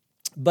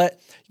 But,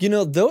 you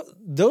know,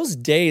 those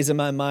days in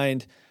my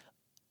mind,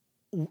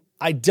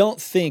 I don't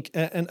think,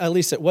 and at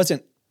least it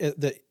wasn't,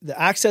 the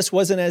access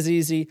wasn't as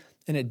easy,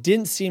 and it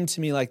didn't seem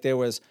to me like there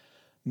was,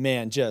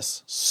 man,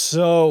 just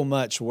so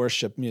much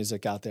worship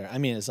music out there. I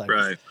mean, it's like,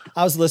 right.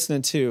 I was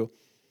listening to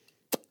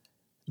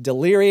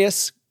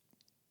Delirious,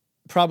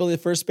 probably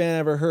the first band I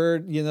ever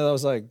heard. You know, I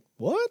was like,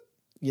 what?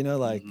 You know,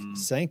 like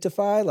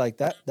Sanctify, like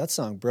that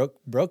song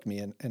broke me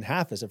in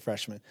half as a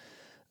freshman.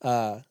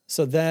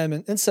 So them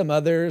and some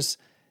others,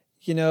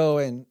 you know,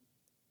 and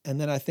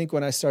then I think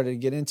when I started to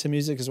get into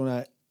music is when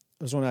I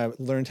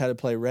learned how to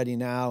play Ready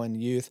Now and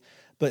Youth.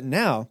 But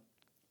now,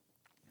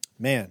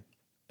 man,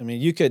 I mean,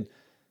 you could,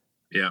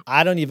 yeah.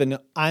 I don't even know.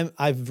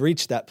 I've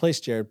reached that place,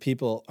 Jared.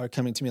 People are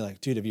coming to me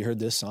like, dude, have you heard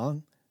this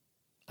song?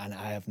 And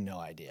I have no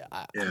idea.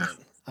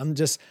 I'm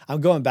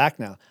going back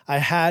now. I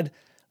had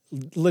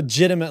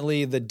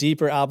legitimately the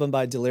Deeper album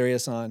by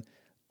Delirious on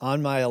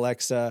my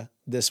Alexa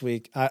this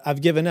week.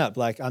 I've given up.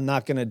 Like, I'm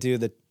not going to do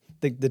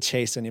the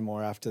chase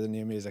anymore after the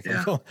new music.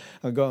 Yeah.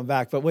 I'm going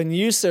back. But when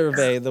you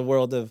survey the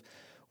world of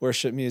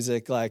worship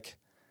music, like,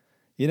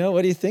 you know,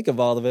 what do you think of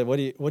all of it? What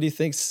do you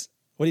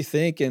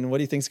think, and what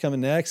do you think's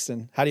coming next,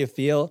 and how do you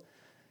feel?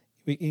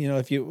 You know,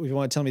 if you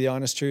want to tell me the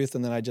honest truth,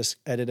 and then I just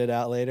edit it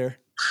out later.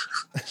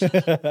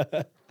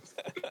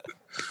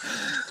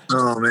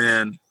 Oh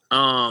man.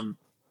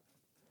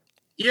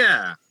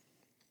 Yeah.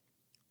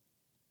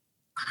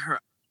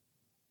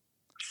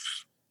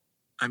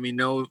 I mean,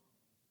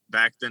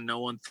 back then no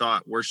one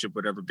thought worship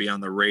would ever be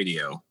on the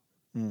radio.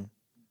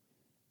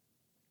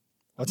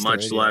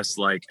 Much less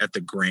like at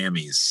the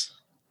Grammys.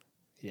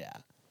 Yeah,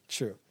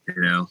 true.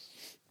 You know?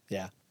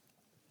 Yeah.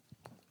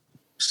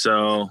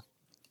 So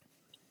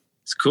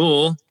it's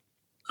cool.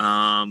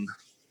 And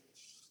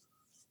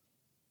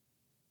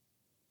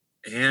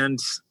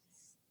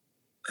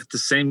at the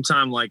same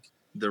time, like,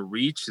 the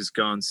reach has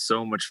gone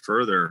so much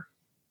further.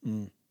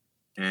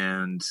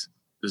 And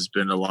there's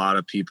been a lot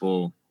of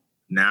people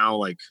now,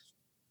 like,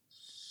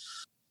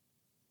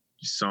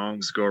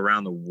 songs go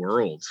around the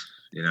world,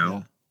 you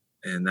know?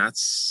 Yeah. And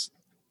that's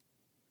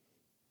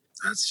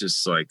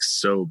just like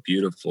so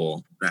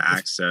beautiful, the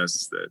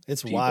access that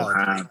it's people wild.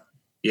 have.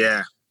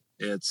 Yeah,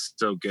 it's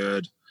so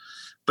good.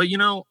 But, you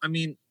know, I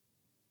mean,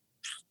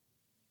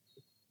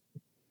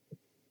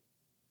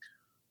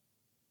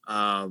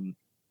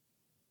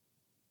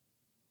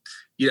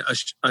 yeah,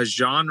 a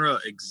genre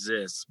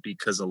exists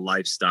because a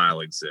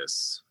lifestyle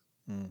exists.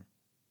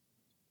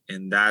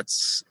 And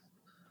that's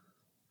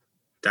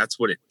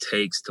what it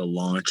takes to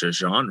launch a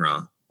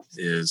genre,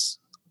 is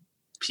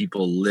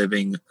people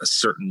living a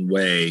certain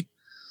way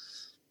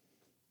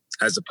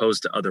as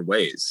opposed to other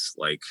ways.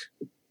 Like,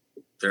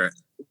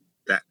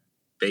 that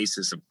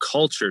basis of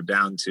culture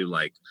down to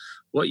like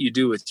what you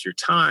do with your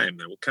time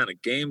and what kind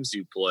of games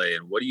you play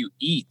and what do you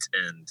eat.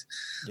 And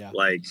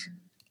like,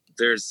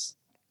 there's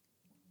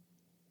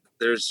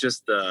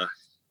just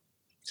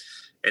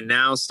and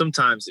now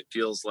sometimes it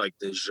feels like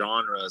the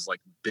genre is like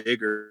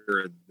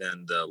bigger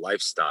than the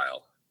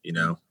lifestyle, you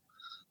know?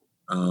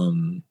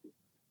 And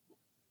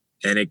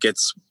it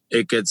gets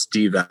it gets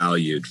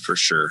devalued for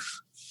sure.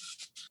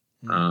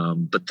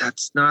 But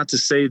that's not to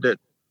say that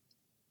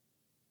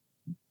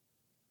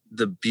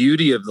the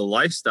beauty of the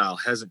lifestyle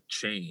hasn't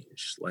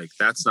changed. Like,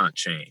 that's not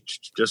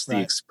changed. Just the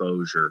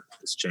exposure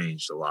has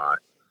changed a lot.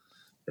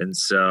 And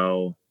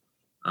so,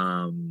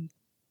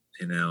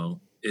 you know,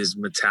 is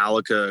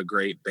Metallica a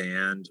great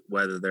band,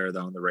 whether they're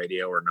on the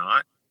radio or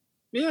not?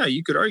 Yeah,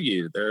 you could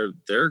argue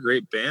they're a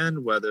great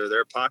band, whether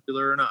they're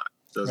popular or not.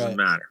 Doesn't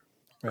matter.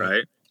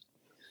 Right.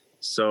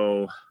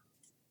 So,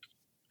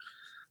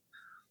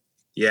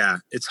 yeah,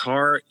 it's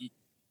hard.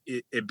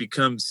 It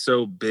becomes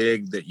so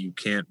big that you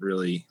can't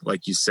really,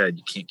 like you said,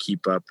 you can't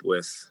keep up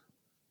with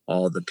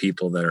all the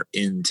people that are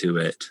into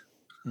it.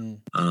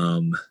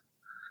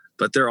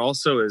 But there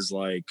also is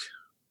like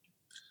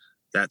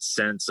that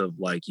sense of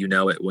like, you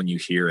know it when you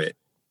hear it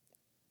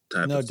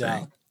type of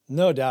thing.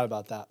 No doubt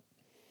about that.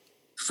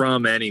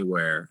 From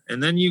anywhere.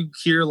 And then you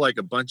hear like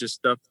a bunch of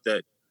stuff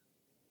that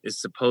is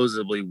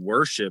supposedly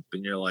worship,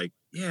 and you're like,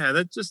 yeah,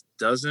 that just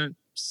doesn't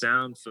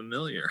sound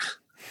familiar.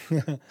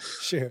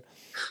 Sure.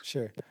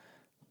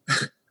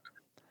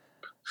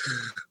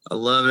 I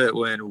love it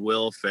when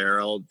Will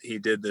Ferrell, he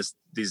did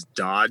these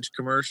Dodge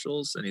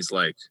commercials, and he's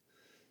like,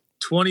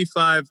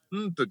 25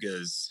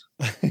 Oompegas.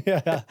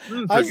 Yeah,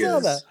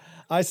 Oompegas.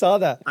 I saw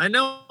that. I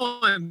know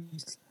I'm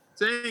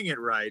saying it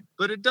right,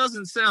 but it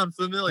doesn't sound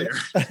familiar.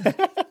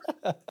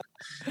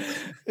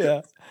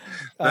 Yeah.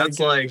 That's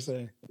like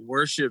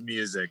worship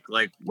music.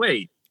 Like,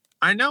 wait,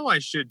 I know I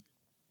should,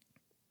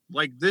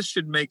 like, this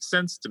should make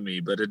sense to me,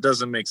 but it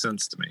doesn't make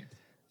sense to me.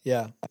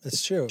 Yeah,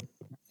 it's true.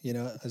 You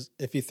know,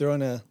 if you throw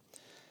in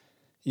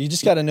you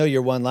just got to know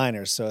your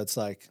one-liners. So it's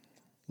like,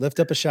 lift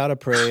up a shout of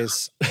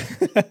praise,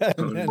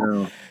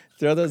 and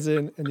throw those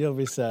in, and you'll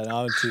be set.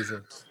 I'm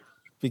teasing,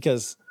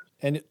 because,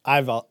 and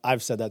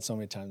I've said that so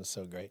many times. It's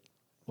so great.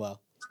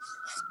 Well,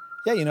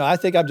 yeah, you know, I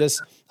think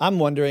I'm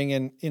wondering,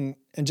 and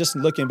just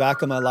looking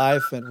back on my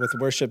life and with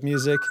worship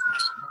music.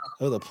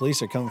 Oh, the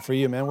police are coming for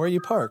you, man. Where are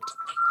you parked?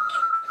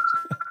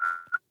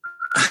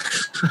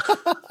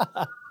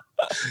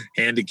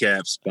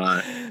 Handicap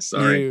spot.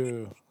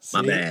 Sorry.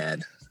 My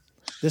bad.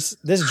 This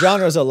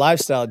genre is a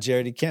lifestyle,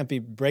 Jared. You can't be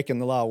breaking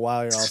the law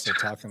while you're also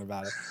talking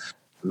about it.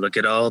 Look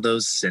at all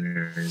those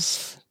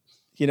sinners.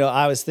 You know,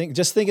 I was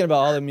thinking about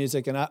all the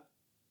music, and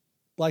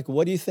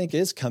what do you think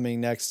is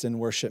coming next in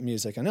worship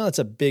music? I know it's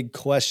a big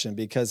question,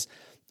 because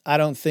I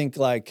don't think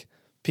like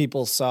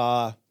people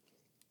saw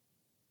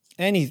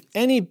a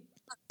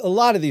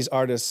lot of these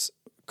artists,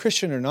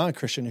 Christian or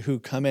non-Christian, who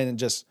come in and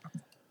just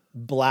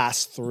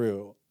blast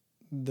through.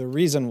 The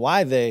reason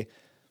why they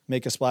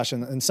make a splash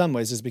in some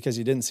ways is because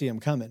you didn't see them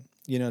coming.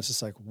 You know, it's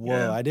just like,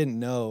 whoa, I didn't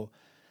know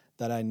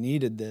that I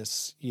needed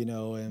this, you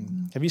know.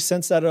 And have you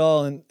sensed that at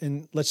all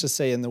in let's just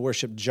say in the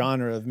worship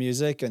genre of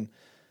music and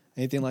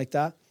anything like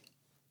that?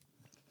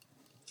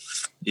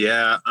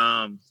 Yeah.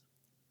 I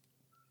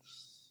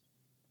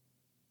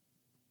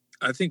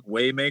think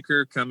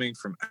Waymaker coming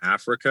from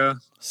Africa.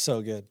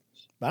 So good.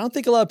 But I don't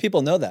think a lot of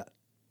people know that.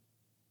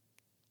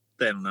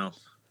 They don't know.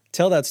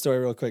 Tell that story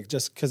real quick,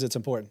 just because it's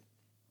important.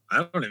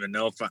 I don't even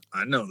know if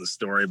I know the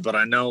story, but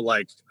I know,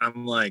 like,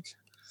 I'm like,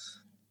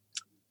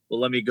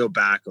 well, let me go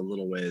back a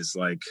little ways.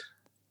 Like,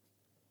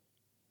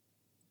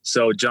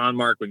 so John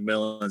Mark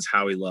McMillan's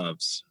How He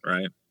Loves,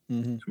 right?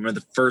 Mm-hmm. I remember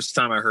the first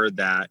time I heard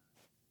that,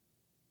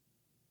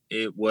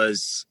 it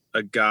was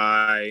a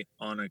guy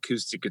on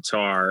acoustic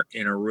guitar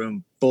in a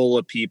room full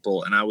of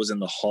people, and I was in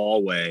the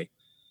hallway,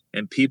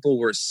 and people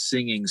were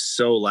singing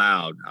so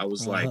loud. I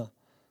was like,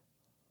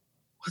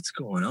 what's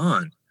going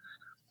on?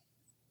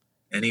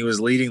 And he was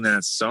leading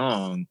that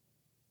song,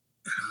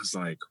 and I was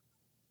like,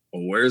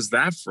 well, where's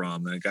that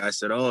from? And the guy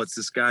said, oh, it's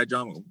this guy,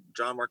 John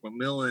Mark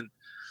McMillan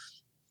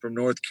from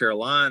North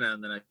Carolina.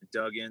 And then I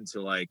dug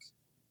into like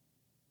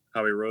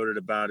how he wrote it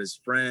about his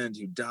friend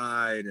who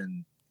died,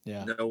 and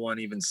no one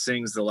even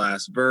sings the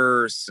last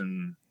verse.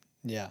 And,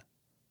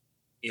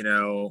 you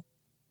know,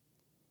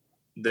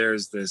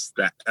 there's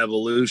that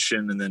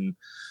evolution, and then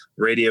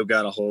radio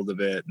got a hold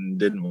of it and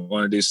didn't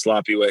want to do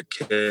Sloppy Wet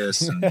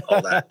Kiss and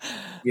all that,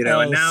 you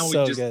know. And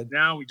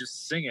now we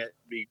just sing it,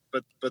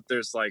 but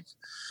there's like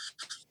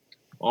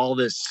all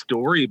this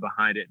story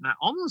behind it, and I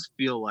almost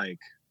feel like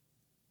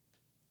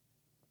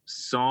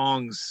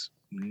songs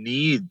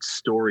need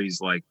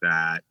stories like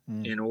that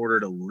in order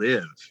to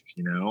live,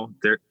 you know.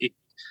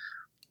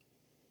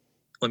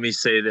 Let me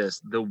say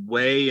this: the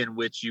way in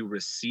which you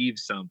receive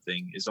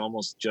something is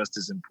almost just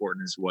as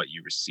important as what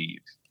you receive.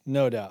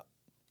 No doubt.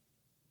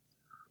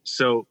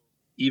 So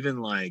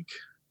even like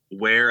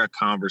where a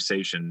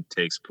conversation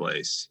takes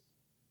place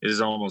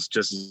is almost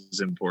just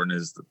as important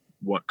as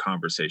what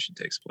conversation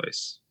takes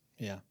place.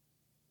 Yeah.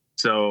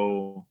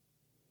 So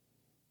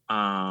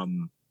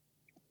the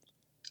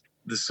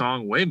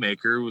song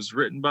Waymaker was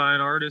written by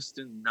an artist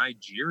in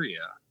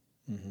Nigeria.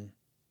 Mm-hmm.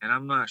 And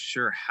I'm not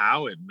sure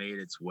how it made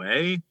its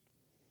way,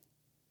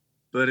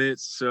 but it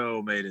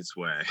so made its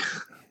way.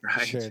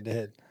 Right? Sure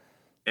did.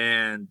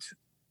 And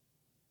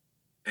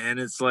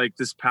it's like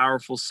this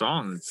powerful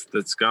song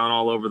that's gone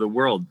all over the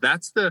world.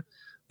 That's the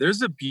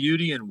there's a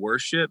beauty in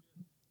worship,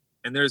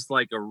 and there's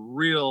like a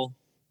real,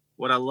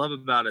 what I love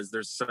about it is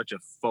there's such a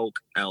folk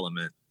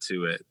element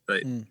to it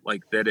that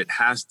like that it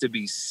has to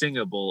be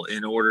singable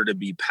in order to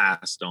be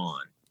passed on.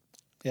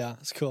 Yeah,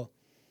 it's cool.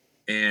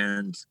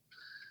 And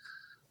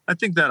I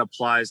think that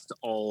applies to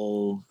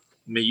all,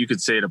 I mean, you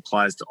could say it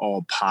applies to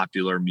all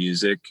popular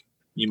music.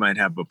 You might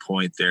have a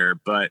point there,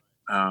 but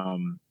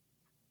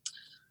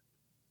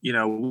you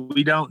know,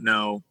 we don't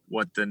know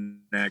what the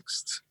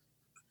next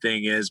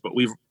thing is, but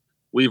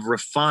we've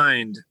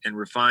refined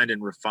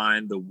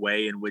the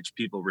way in which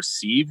people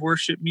receive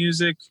worship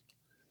music,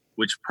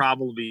 which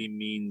probably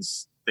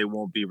means they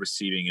won't be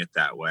receiving it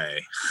that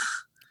way.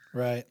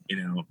 Right. You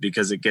know,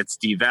 because it gets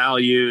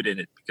devalued and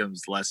it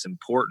becomes less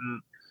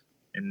important.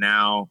 And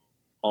now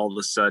all of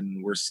a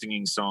sudden we're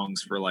singing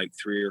songs for like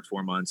 3 or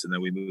 4 months and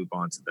then we move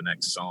on to the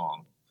next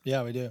song.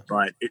 Yeah, we do.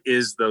 But it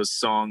is those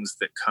songs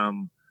that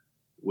come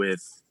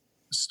with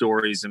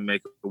stories and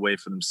make a way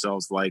for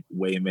themselves, like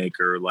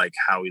Waymaker, like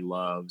How He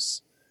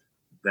Loves,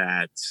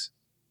 that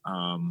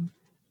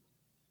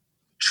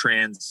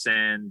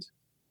transcend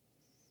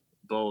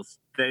both.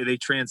 They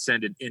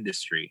transcend an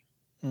industry,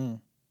 and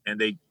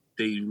they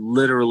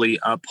literally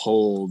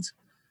uphold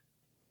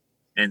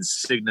and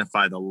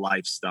signify the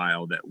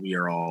lifestyle that we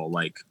are all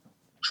like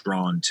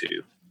drawn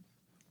to.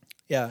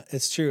 Yeah,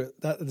 it's true.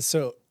 That is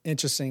so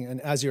interesting. And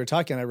as you were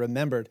talking, I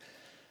remembered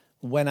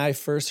when I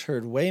first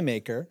heard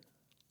Waymaker,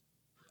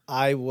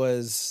 I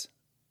was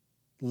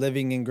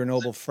living in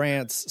Grenoble,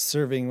 France,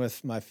 serving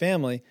with my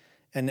family,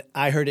 and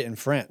I heard it in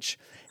French.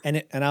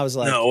 And I was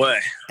like, no way.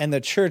 And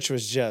the church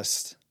was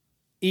just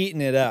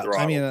eating it up.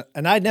 Throttle. I mean,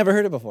 and I'd never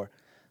heard it before.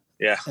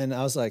 Yeah. And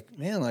I was like,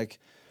 man, like,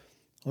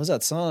 what was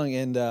that song?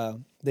 And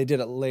they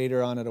did it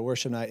later on at a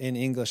worship night in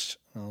English.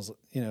 And I was,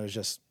 you know,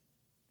 it's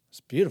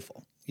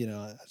beautiful. You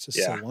know, it's just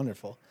so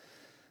wonderful.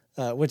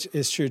 Which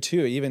is true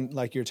too. Even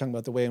like you were talking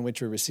about the way in which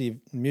we receive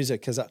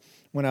music. Because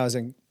when I was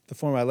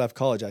before I left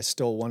college, I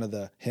stole one of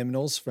the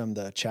hymnals from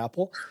the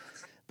chapel.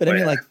 But I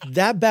mean, like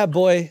that bad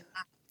boy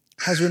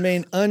has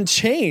remained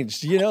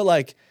unchanged. You know,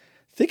 like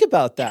think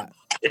about that.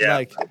 Yeah.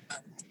 Like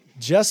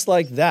just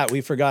like that, we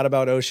forgot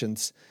about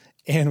Oceans,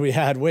 and we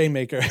had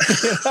Waymaker.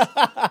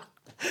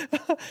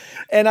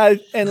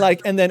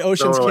 and then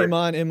Oceans came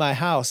on in my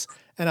house,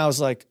 and I was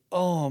like,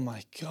 oh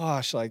my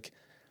gosh, like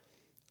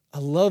I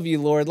love you,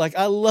 Lord. Like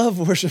I love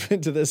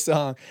worshiping to this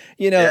song,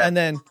 you know. And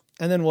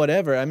then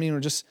whatever. I mean,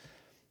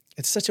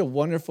 it's such a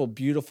wonderful,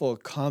 beautiful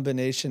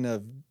combination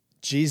of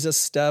Jesus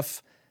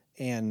stuff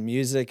and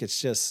music.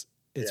 It's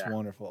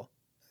wonderful.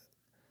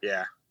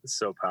 Yeah, it's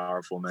so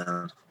powerful,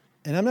 man.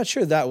 And I'm not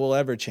sure that will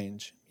ever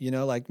change. You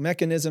know, like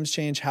mechanisms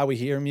change how we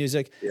hear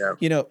music. Yeah.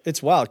 You know,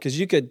 it's wild because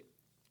you could,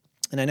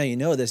 and I know you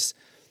know this,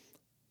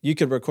 you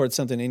could record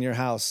something in your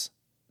house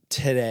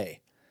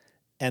today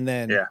and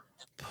then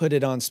put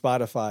it on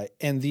Spotify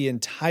and the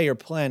entire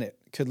planet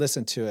could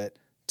listen to it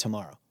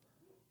tomorrow.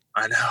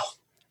 I know.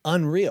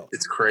 Unreal.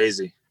 It's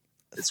crazy.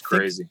 It's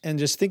crazy. And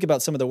just think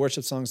about some of the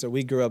worship songs that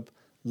we grew up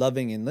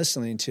loving and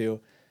listening to.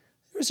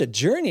 There was a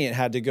journey it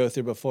had to go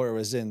through before it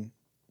was in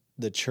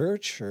the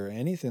church or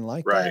anything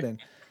like that. And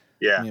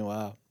I mean,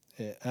 wow.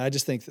 I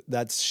just think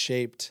that's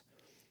shaped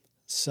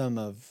some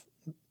of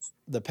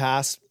the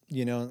past,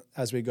 you know,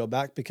 as we go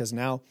back, because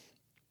now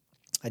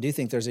I do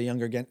think there's a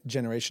younger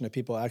generation of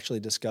people actually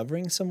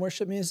discovering some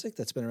worship music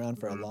that's been around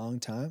for a long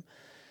time.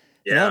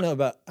 Yeah.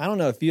 I don't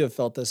know if you have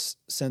felt this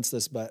since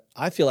this, but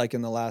I feel like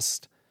in the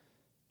last,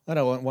 I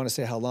don't want to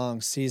say how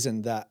long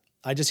season, that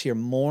I just hear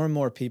more and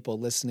more people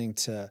listening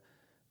to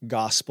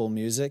gospel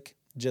music.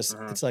 Just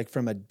it's like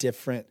from a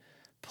different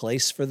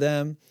place for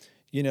them,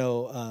 you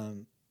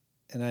know.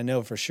 And I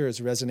know for sure it's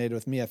resonated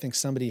with me. I think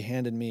somebody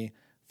handed me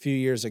a few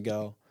years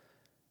ago,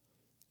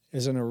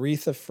 there's an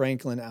Aretha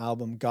Franklin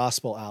album,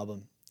 gospel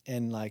album,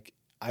 and like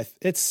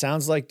it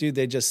sounds like, dude,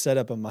 they just set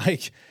up a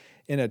mic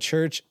in a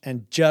church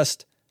and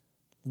just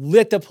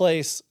lit the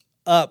place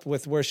up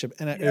with worship.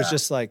 And it was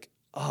just like,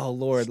 oh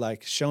Lord,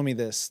 like show me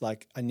this.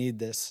 Like I need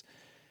this,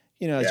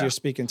 you know, as you're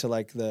speaking to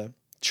like the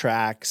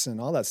tracks and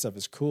all that stuff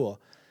is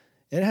cool.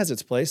 It has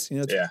its place, you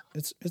know,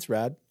 it's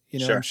rad. You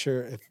know, I'm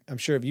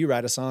sure if you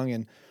write a song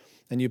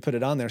and you put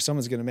it on there,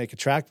 someone's going to make a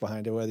track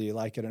behind it, whether you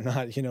like it or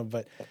not, you know,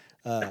 but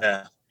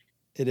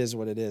it is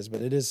what it is,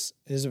 but it is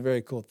a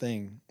very cool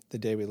thing, the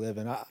day we live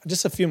in.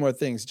 Just a few more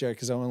things, Jared,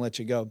 cause I want to let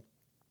you go,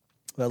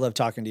 but I love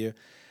talking to you.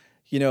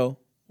 You know,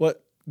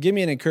 give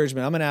me an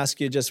encouragement. I'm going to ask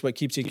you just what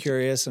keeps you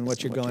curious and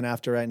what you're going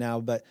after right now.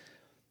 But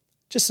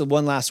just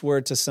one last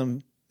word to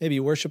some maybe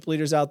worship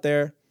leaders out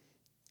there,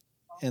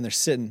 and they're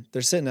sitting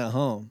at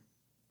home,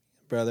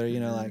 brother, you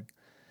know, like,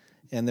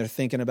 and they're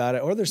thinking about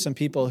it. Or there's some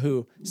people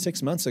who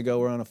 6 months ago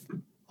were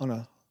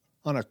on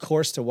a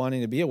course to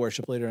wanting to be a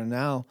worship leader, and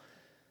now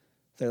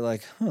they're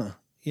like,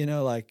 you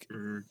know, like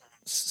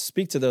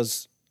speak to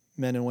those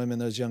men and women,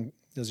 those young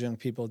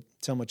people.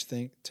 Tell them what you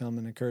think. Tell them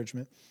an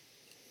encouragement.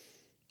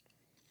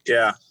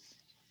 Yeah.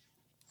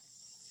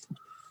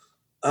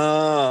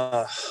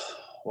 Wow.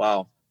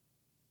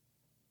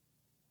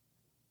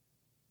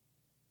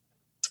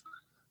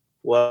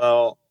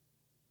 Well,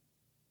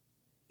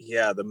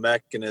 yeah, the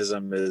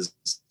mechanism is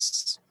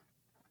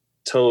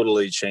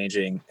totally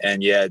changing,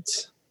 and yet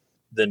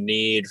the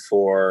need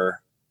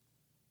for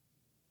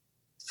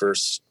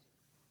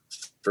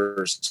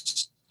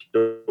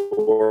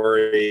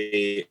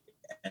story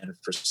and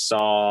for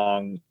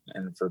song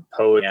and for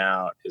poetry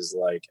out is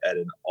like at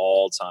an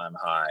all-time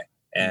high.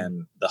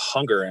 And the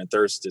hunger and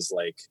thirst is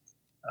like,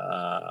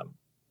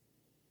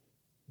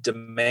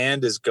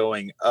 demand is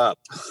going up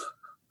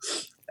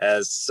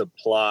as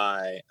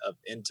supply of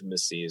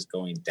intimacy is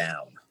going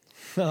down.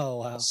 Oh,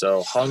 wow.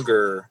 So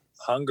hunger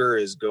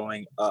is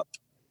going up.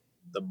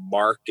 The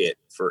market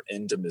for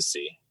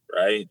intimacy,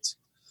 right,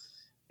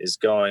 is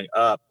going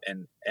up,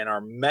 and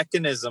our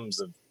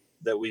mechanisms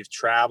that we've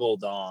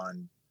traveled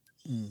on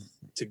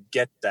to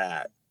get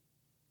that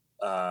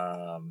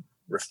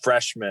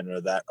refreshment or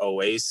that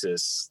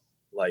oasis,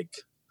 like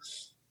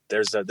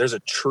there's a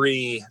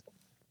tree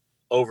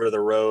over the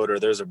road, or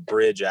there's a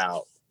bridge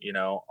out,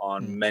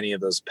 on many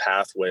of those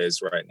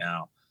pathways right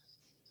now.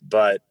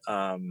 But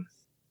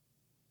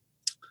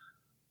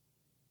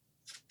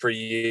for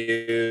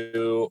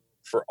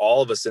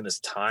all of us in this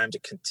time to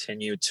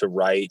continue to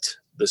write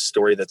the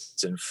story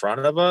that's in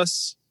front of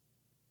us,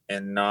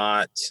 and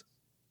not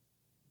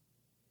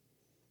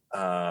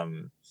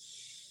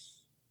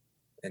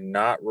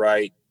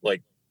write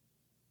like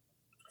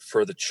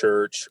for the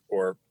church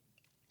or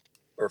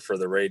for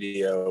the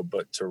radio,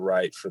 but to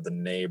write for the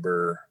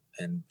neighbor,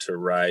 and to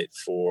write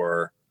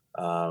for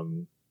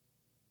the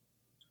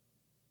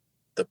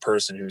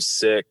person who's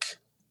sick,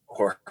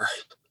 or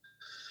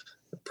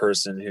the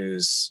person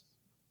who's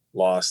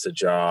lost a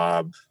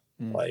job,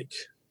 like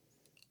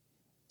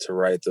to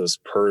write those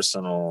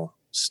personal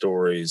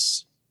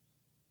stories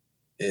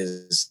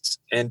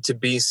and to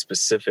be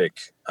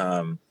specific.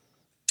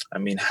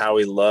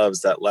 Howie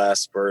loves that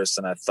last verse,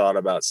 and I thought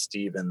about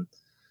Stephen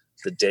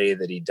the day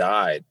that he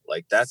died.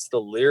 Like, that's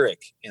the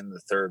lyric in the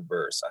third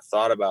verse. I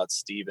thought about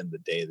Stephen the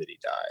day that he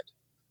died.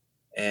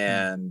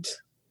 And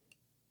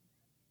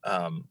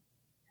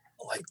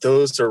like,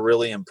 those are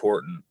really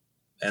important,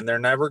 and they're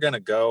never going to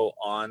go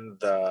on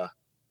the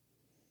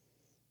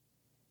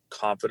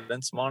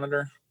confidence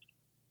monitor.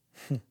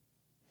 They're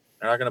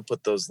not going to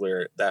put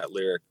that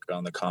lyric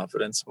on the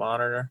confidence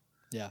monitor.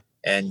 Yeah.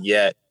 And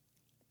yet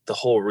the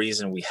whole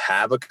reason we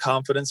have a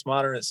confidence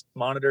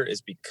monitor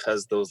is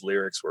because those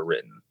lyrics were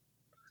written,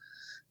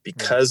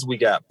 because we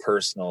got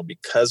personal,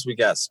 because we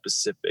got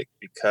specific,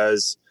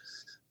 because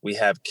we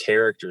have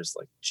characters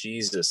like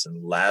Jesus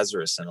and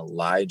Lazarus and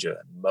Elijah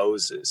and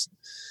Moses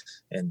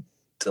and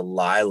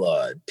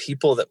Delilah, and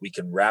people that we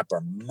can wrap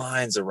our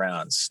minds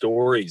around,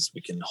 stories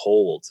we can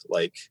hold.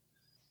 Like,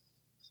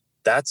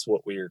 that's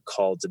what we are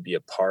called to be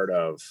a part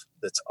of,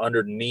 that's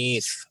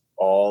underneath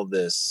all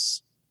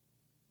this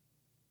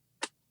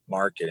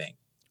marketing,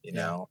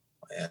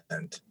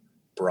 and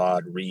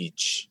broad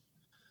reach.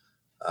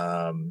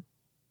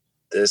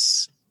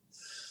 This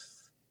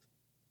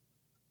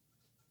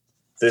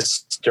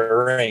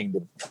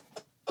stirring to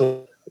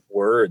put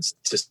words,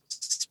 to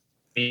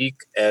speak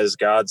as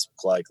God's,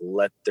 like,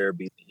 let there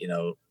be,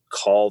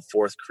 called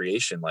forth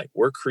creation. Like,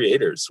 we're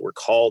creators, we're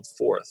called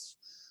forth.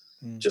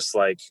 Just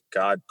like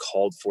God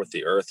called forth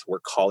the earth, we're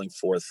calling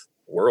forth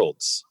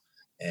worlds,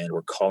 and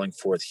we're calling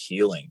forth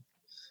healing,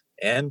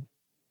 and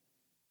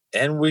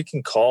we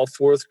can call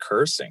forth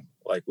cursing.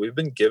 Like, we've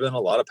been given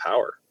a lot of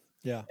power.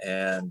 Yeah.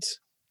 And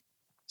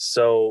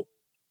so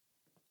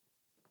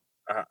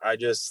I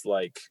just,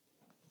 like,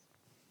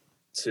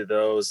 to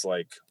those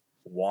like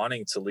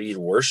wanting to lead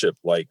worship,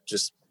 like,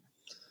 just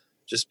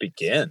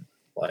begin.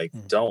 Like,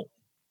 don't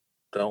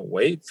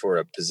wait for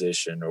a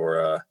position or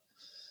a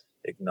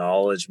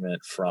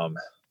acknowledgement from,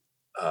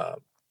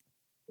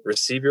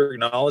 receive your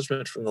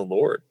acknowledgement from the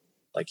Lord.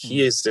 Like,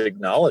 he is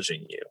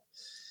acknowledging you.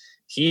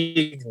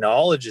 He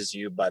acknowledges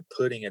you by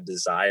putting a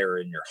desire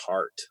in your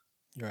heart.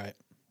 Right.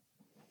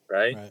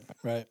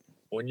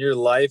 When your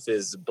life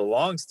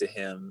belongs to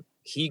him,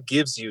 he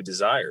gives you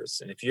desires.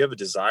 And if you have a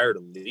desire to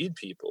lead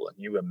people, and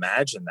you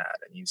imagine that,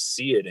 and you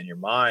see it in your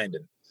mind,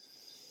 and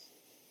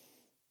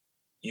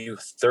you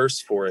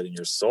thirst for it in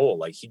your soul,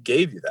 like, he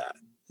gave you that.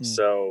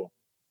 So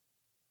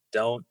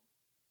don't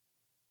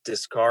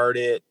discard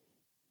it,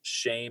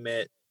 shame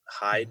it,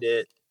 hide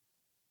it.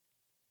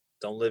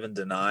 Don't live in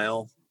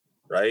denial.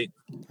 Right.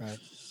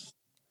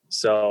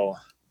 So,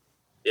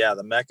 yeah,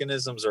 the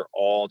mechanisms are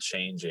all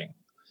changing,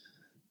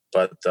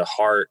 but the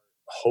heart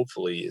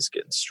hopefully is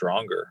getting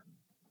stronger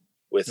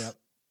with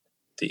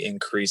the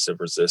increase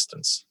of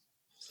resistance.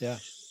 Yeah,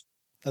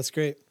 that's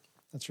great.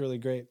 That's really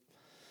great.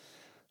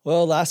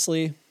 Well,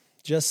 lastly,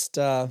 just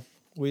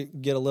we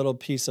get a little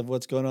piece of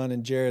what's going on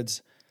in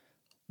Jared's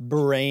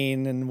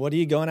brain, and what are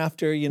you going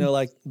after?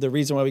 Like, the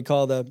reason why we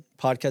call the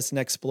podcast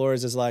Next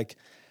Explorers is like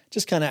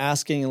just kind of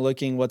asking and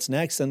looking what's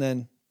next, and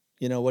then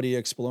what are you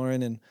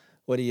exploring and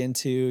what are you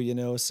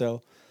into?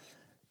 So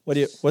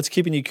what's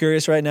keeping you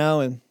curious right now,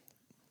 and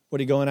what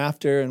are you going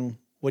after, and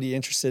what are you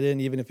interested in,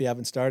 even if you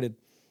haven't started?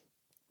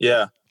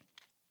 Yeah.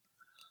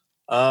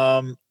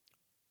 I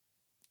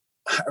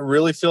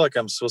really feel like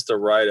I'm supposed to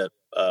write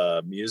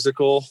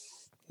musical.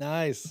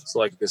 Nice. It's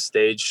like a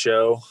stage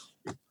show.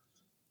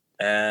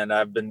 And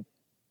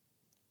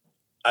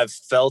I've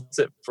felt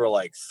it for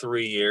like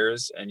 3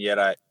 years, and yet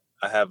I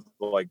have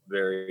like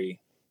very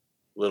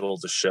little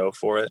to show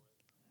for it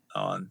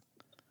on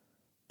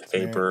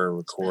paper,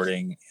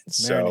 recording. And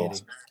so,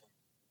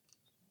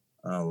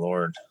 oh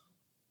Lord,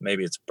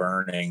 maybe it's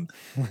burning.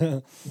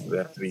 We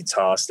have to be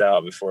tossed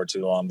out before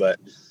too long, but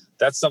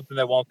that's something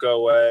that won't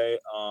go away.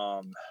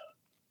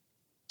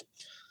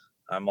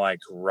 I'm like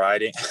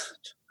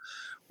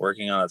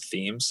working on a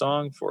theme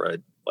song for a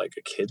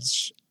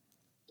kid's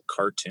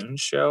cartoon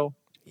show.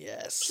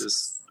 Yes. Which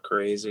is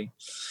crazy.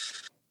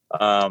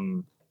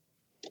 And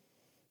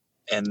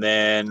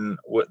then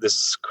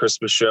this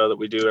Christmas show that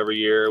we do every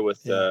year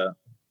with a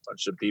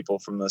bunch of people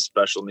from the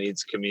special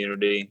needs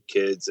community,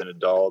 kids and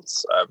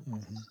adults.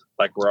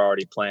 Like we're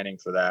already planning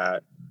for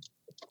that.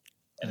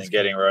 And then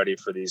getting ready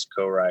for these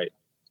co-write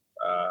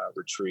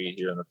retreat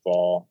here in the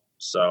fall.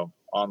 So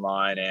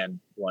online and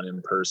one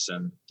in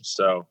person.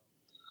 So,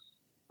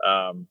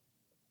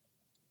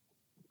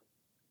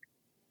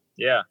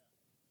 yeah.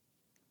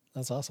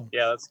 That's awesome.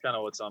 Yeah, that's kind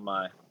of what's on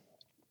my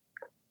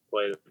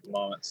plate at the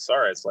moment.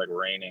 Sorry, it's like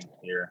raining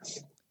here.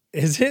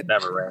 Is it? It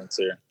never rains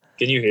here.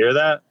 Can you hear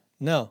that?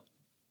 No.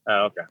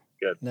 Oh, okay.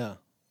 Good. No.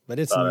 But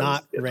it's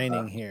not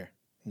raining here.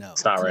 No.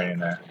 It's not raining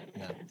there.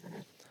 No.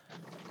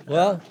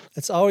 Well,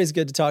 it's always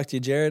good to talk to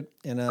you, Jared.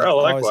 And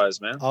likewise,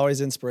 man.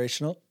 Always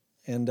inspirational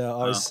and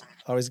always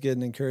good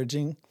and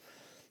encouraging.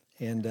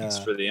 And thanks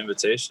for the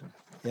invitation.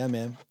 Yeah,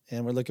 man.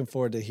 And we're looking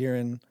forward to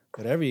hearing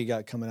whatever you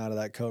got coming out of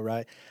that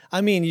co-write. I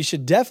mean, you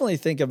should definitely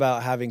think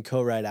about having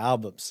co-write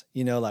albums.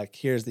 You know, like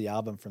here's the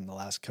album from the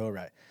last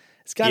co-write.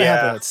 It's got to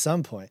happen at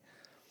some point.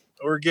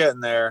 We're getting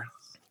there.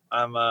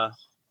 I'm I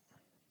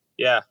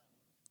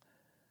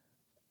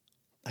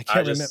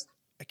can't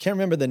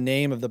remember the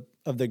name of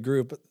the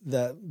group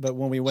but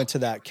when we went to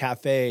that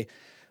cafe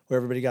where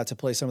everybody got to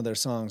play some of their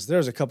songs,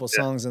 there's a couple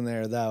songs in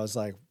there that was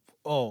like,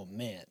 oh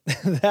man,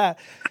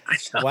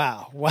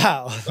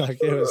 wow.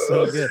 Like it was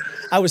so good.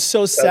 I was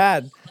so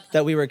sad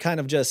that we were kind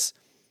of just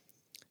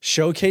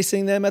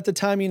showcasing them at the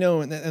time, you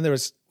know, and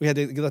we had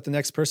to let the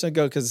next person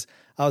go. 'Cause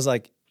I was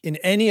like, in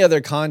any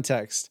other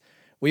context,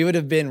 we would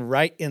have been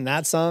right in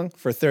that song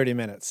for 30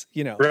 minutes,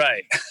 you know,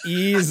 right.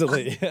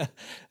 Easily.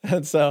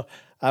 And so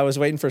I was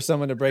waiting for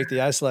someone to break the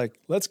ice, like,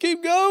 let's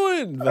keep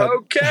going. But,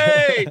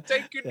 okay,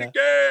 take it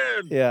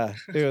again. Yeah,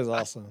 it was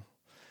awesome.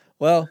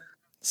 Well,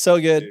 so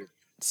good. Dude.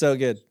 So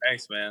good.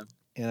 Thanks, man.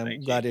 And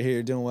I'm glad to hear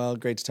you're doing well.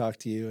 Great to talk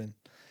to you and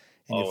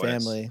your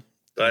family.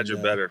 Glad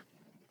you're better.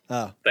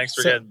 Oh, thanks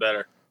for getting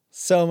better.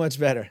 So much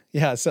better.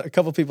 Yeah. So a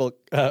couple people,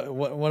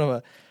 one of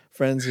my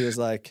friends, he was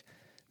like,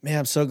 man,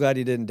 I'm so glad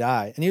you didn't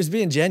die. And he was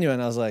being genuine.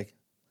 I was like,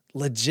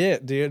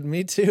 legit, dude.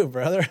 Me too,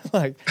 brother.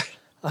 Like,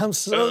 I'm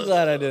so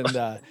glad I didn't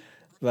die.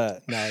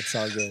 But no, it's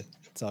all good.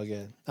 It's all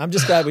good. I'm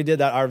just glad we did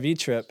that RV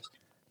trip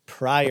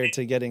prior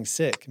to getting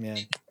sick, man.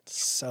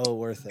 So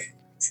worth it.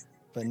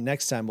 But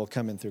next time we'll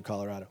come in through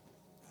Colorado.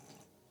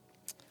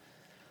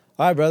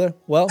 All right, brother.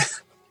 Well,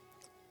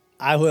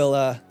 I will.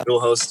 We'll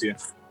host you.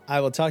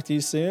 I will talk to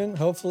you soon,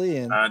 hopefully,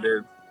 and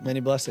dude. Many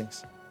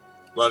blessings.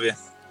 Love you.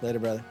 Later,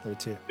 brother. Love you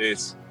too.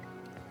 Peace.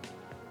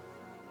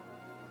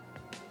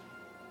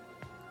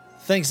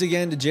 Thanks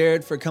again to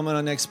Jared for coming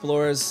on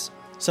Explorers.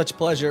 Such a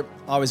pleasure.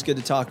 Always good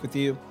to talk with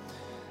you.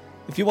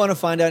 If you want to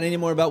find out any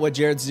more about what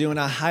Jared's doing,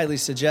 I highly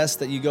suggest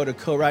that you go to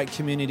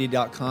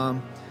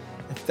co-writecommunity.com.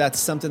 If that's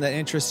something that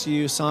interests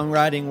you,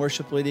 songwriting,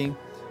 worship leading,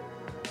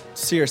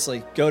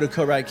 seriously, go to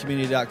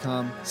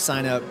co-writecommunity.com,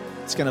 sign up.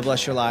 It's going to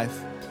bless your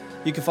life.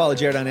 You can follow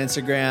Jared on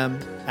Instagram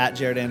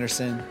 @Jared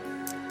Anderson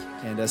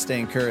and stay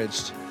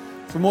encouraged.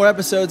 For more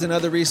episodes and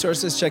other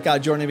resources, check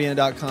out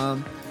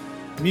JordanAbina.com.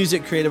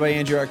 Music created by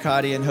Andrew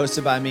Arcadi and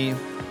hosted by me,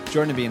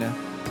 Jordan Abina.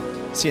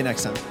 See you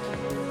next time.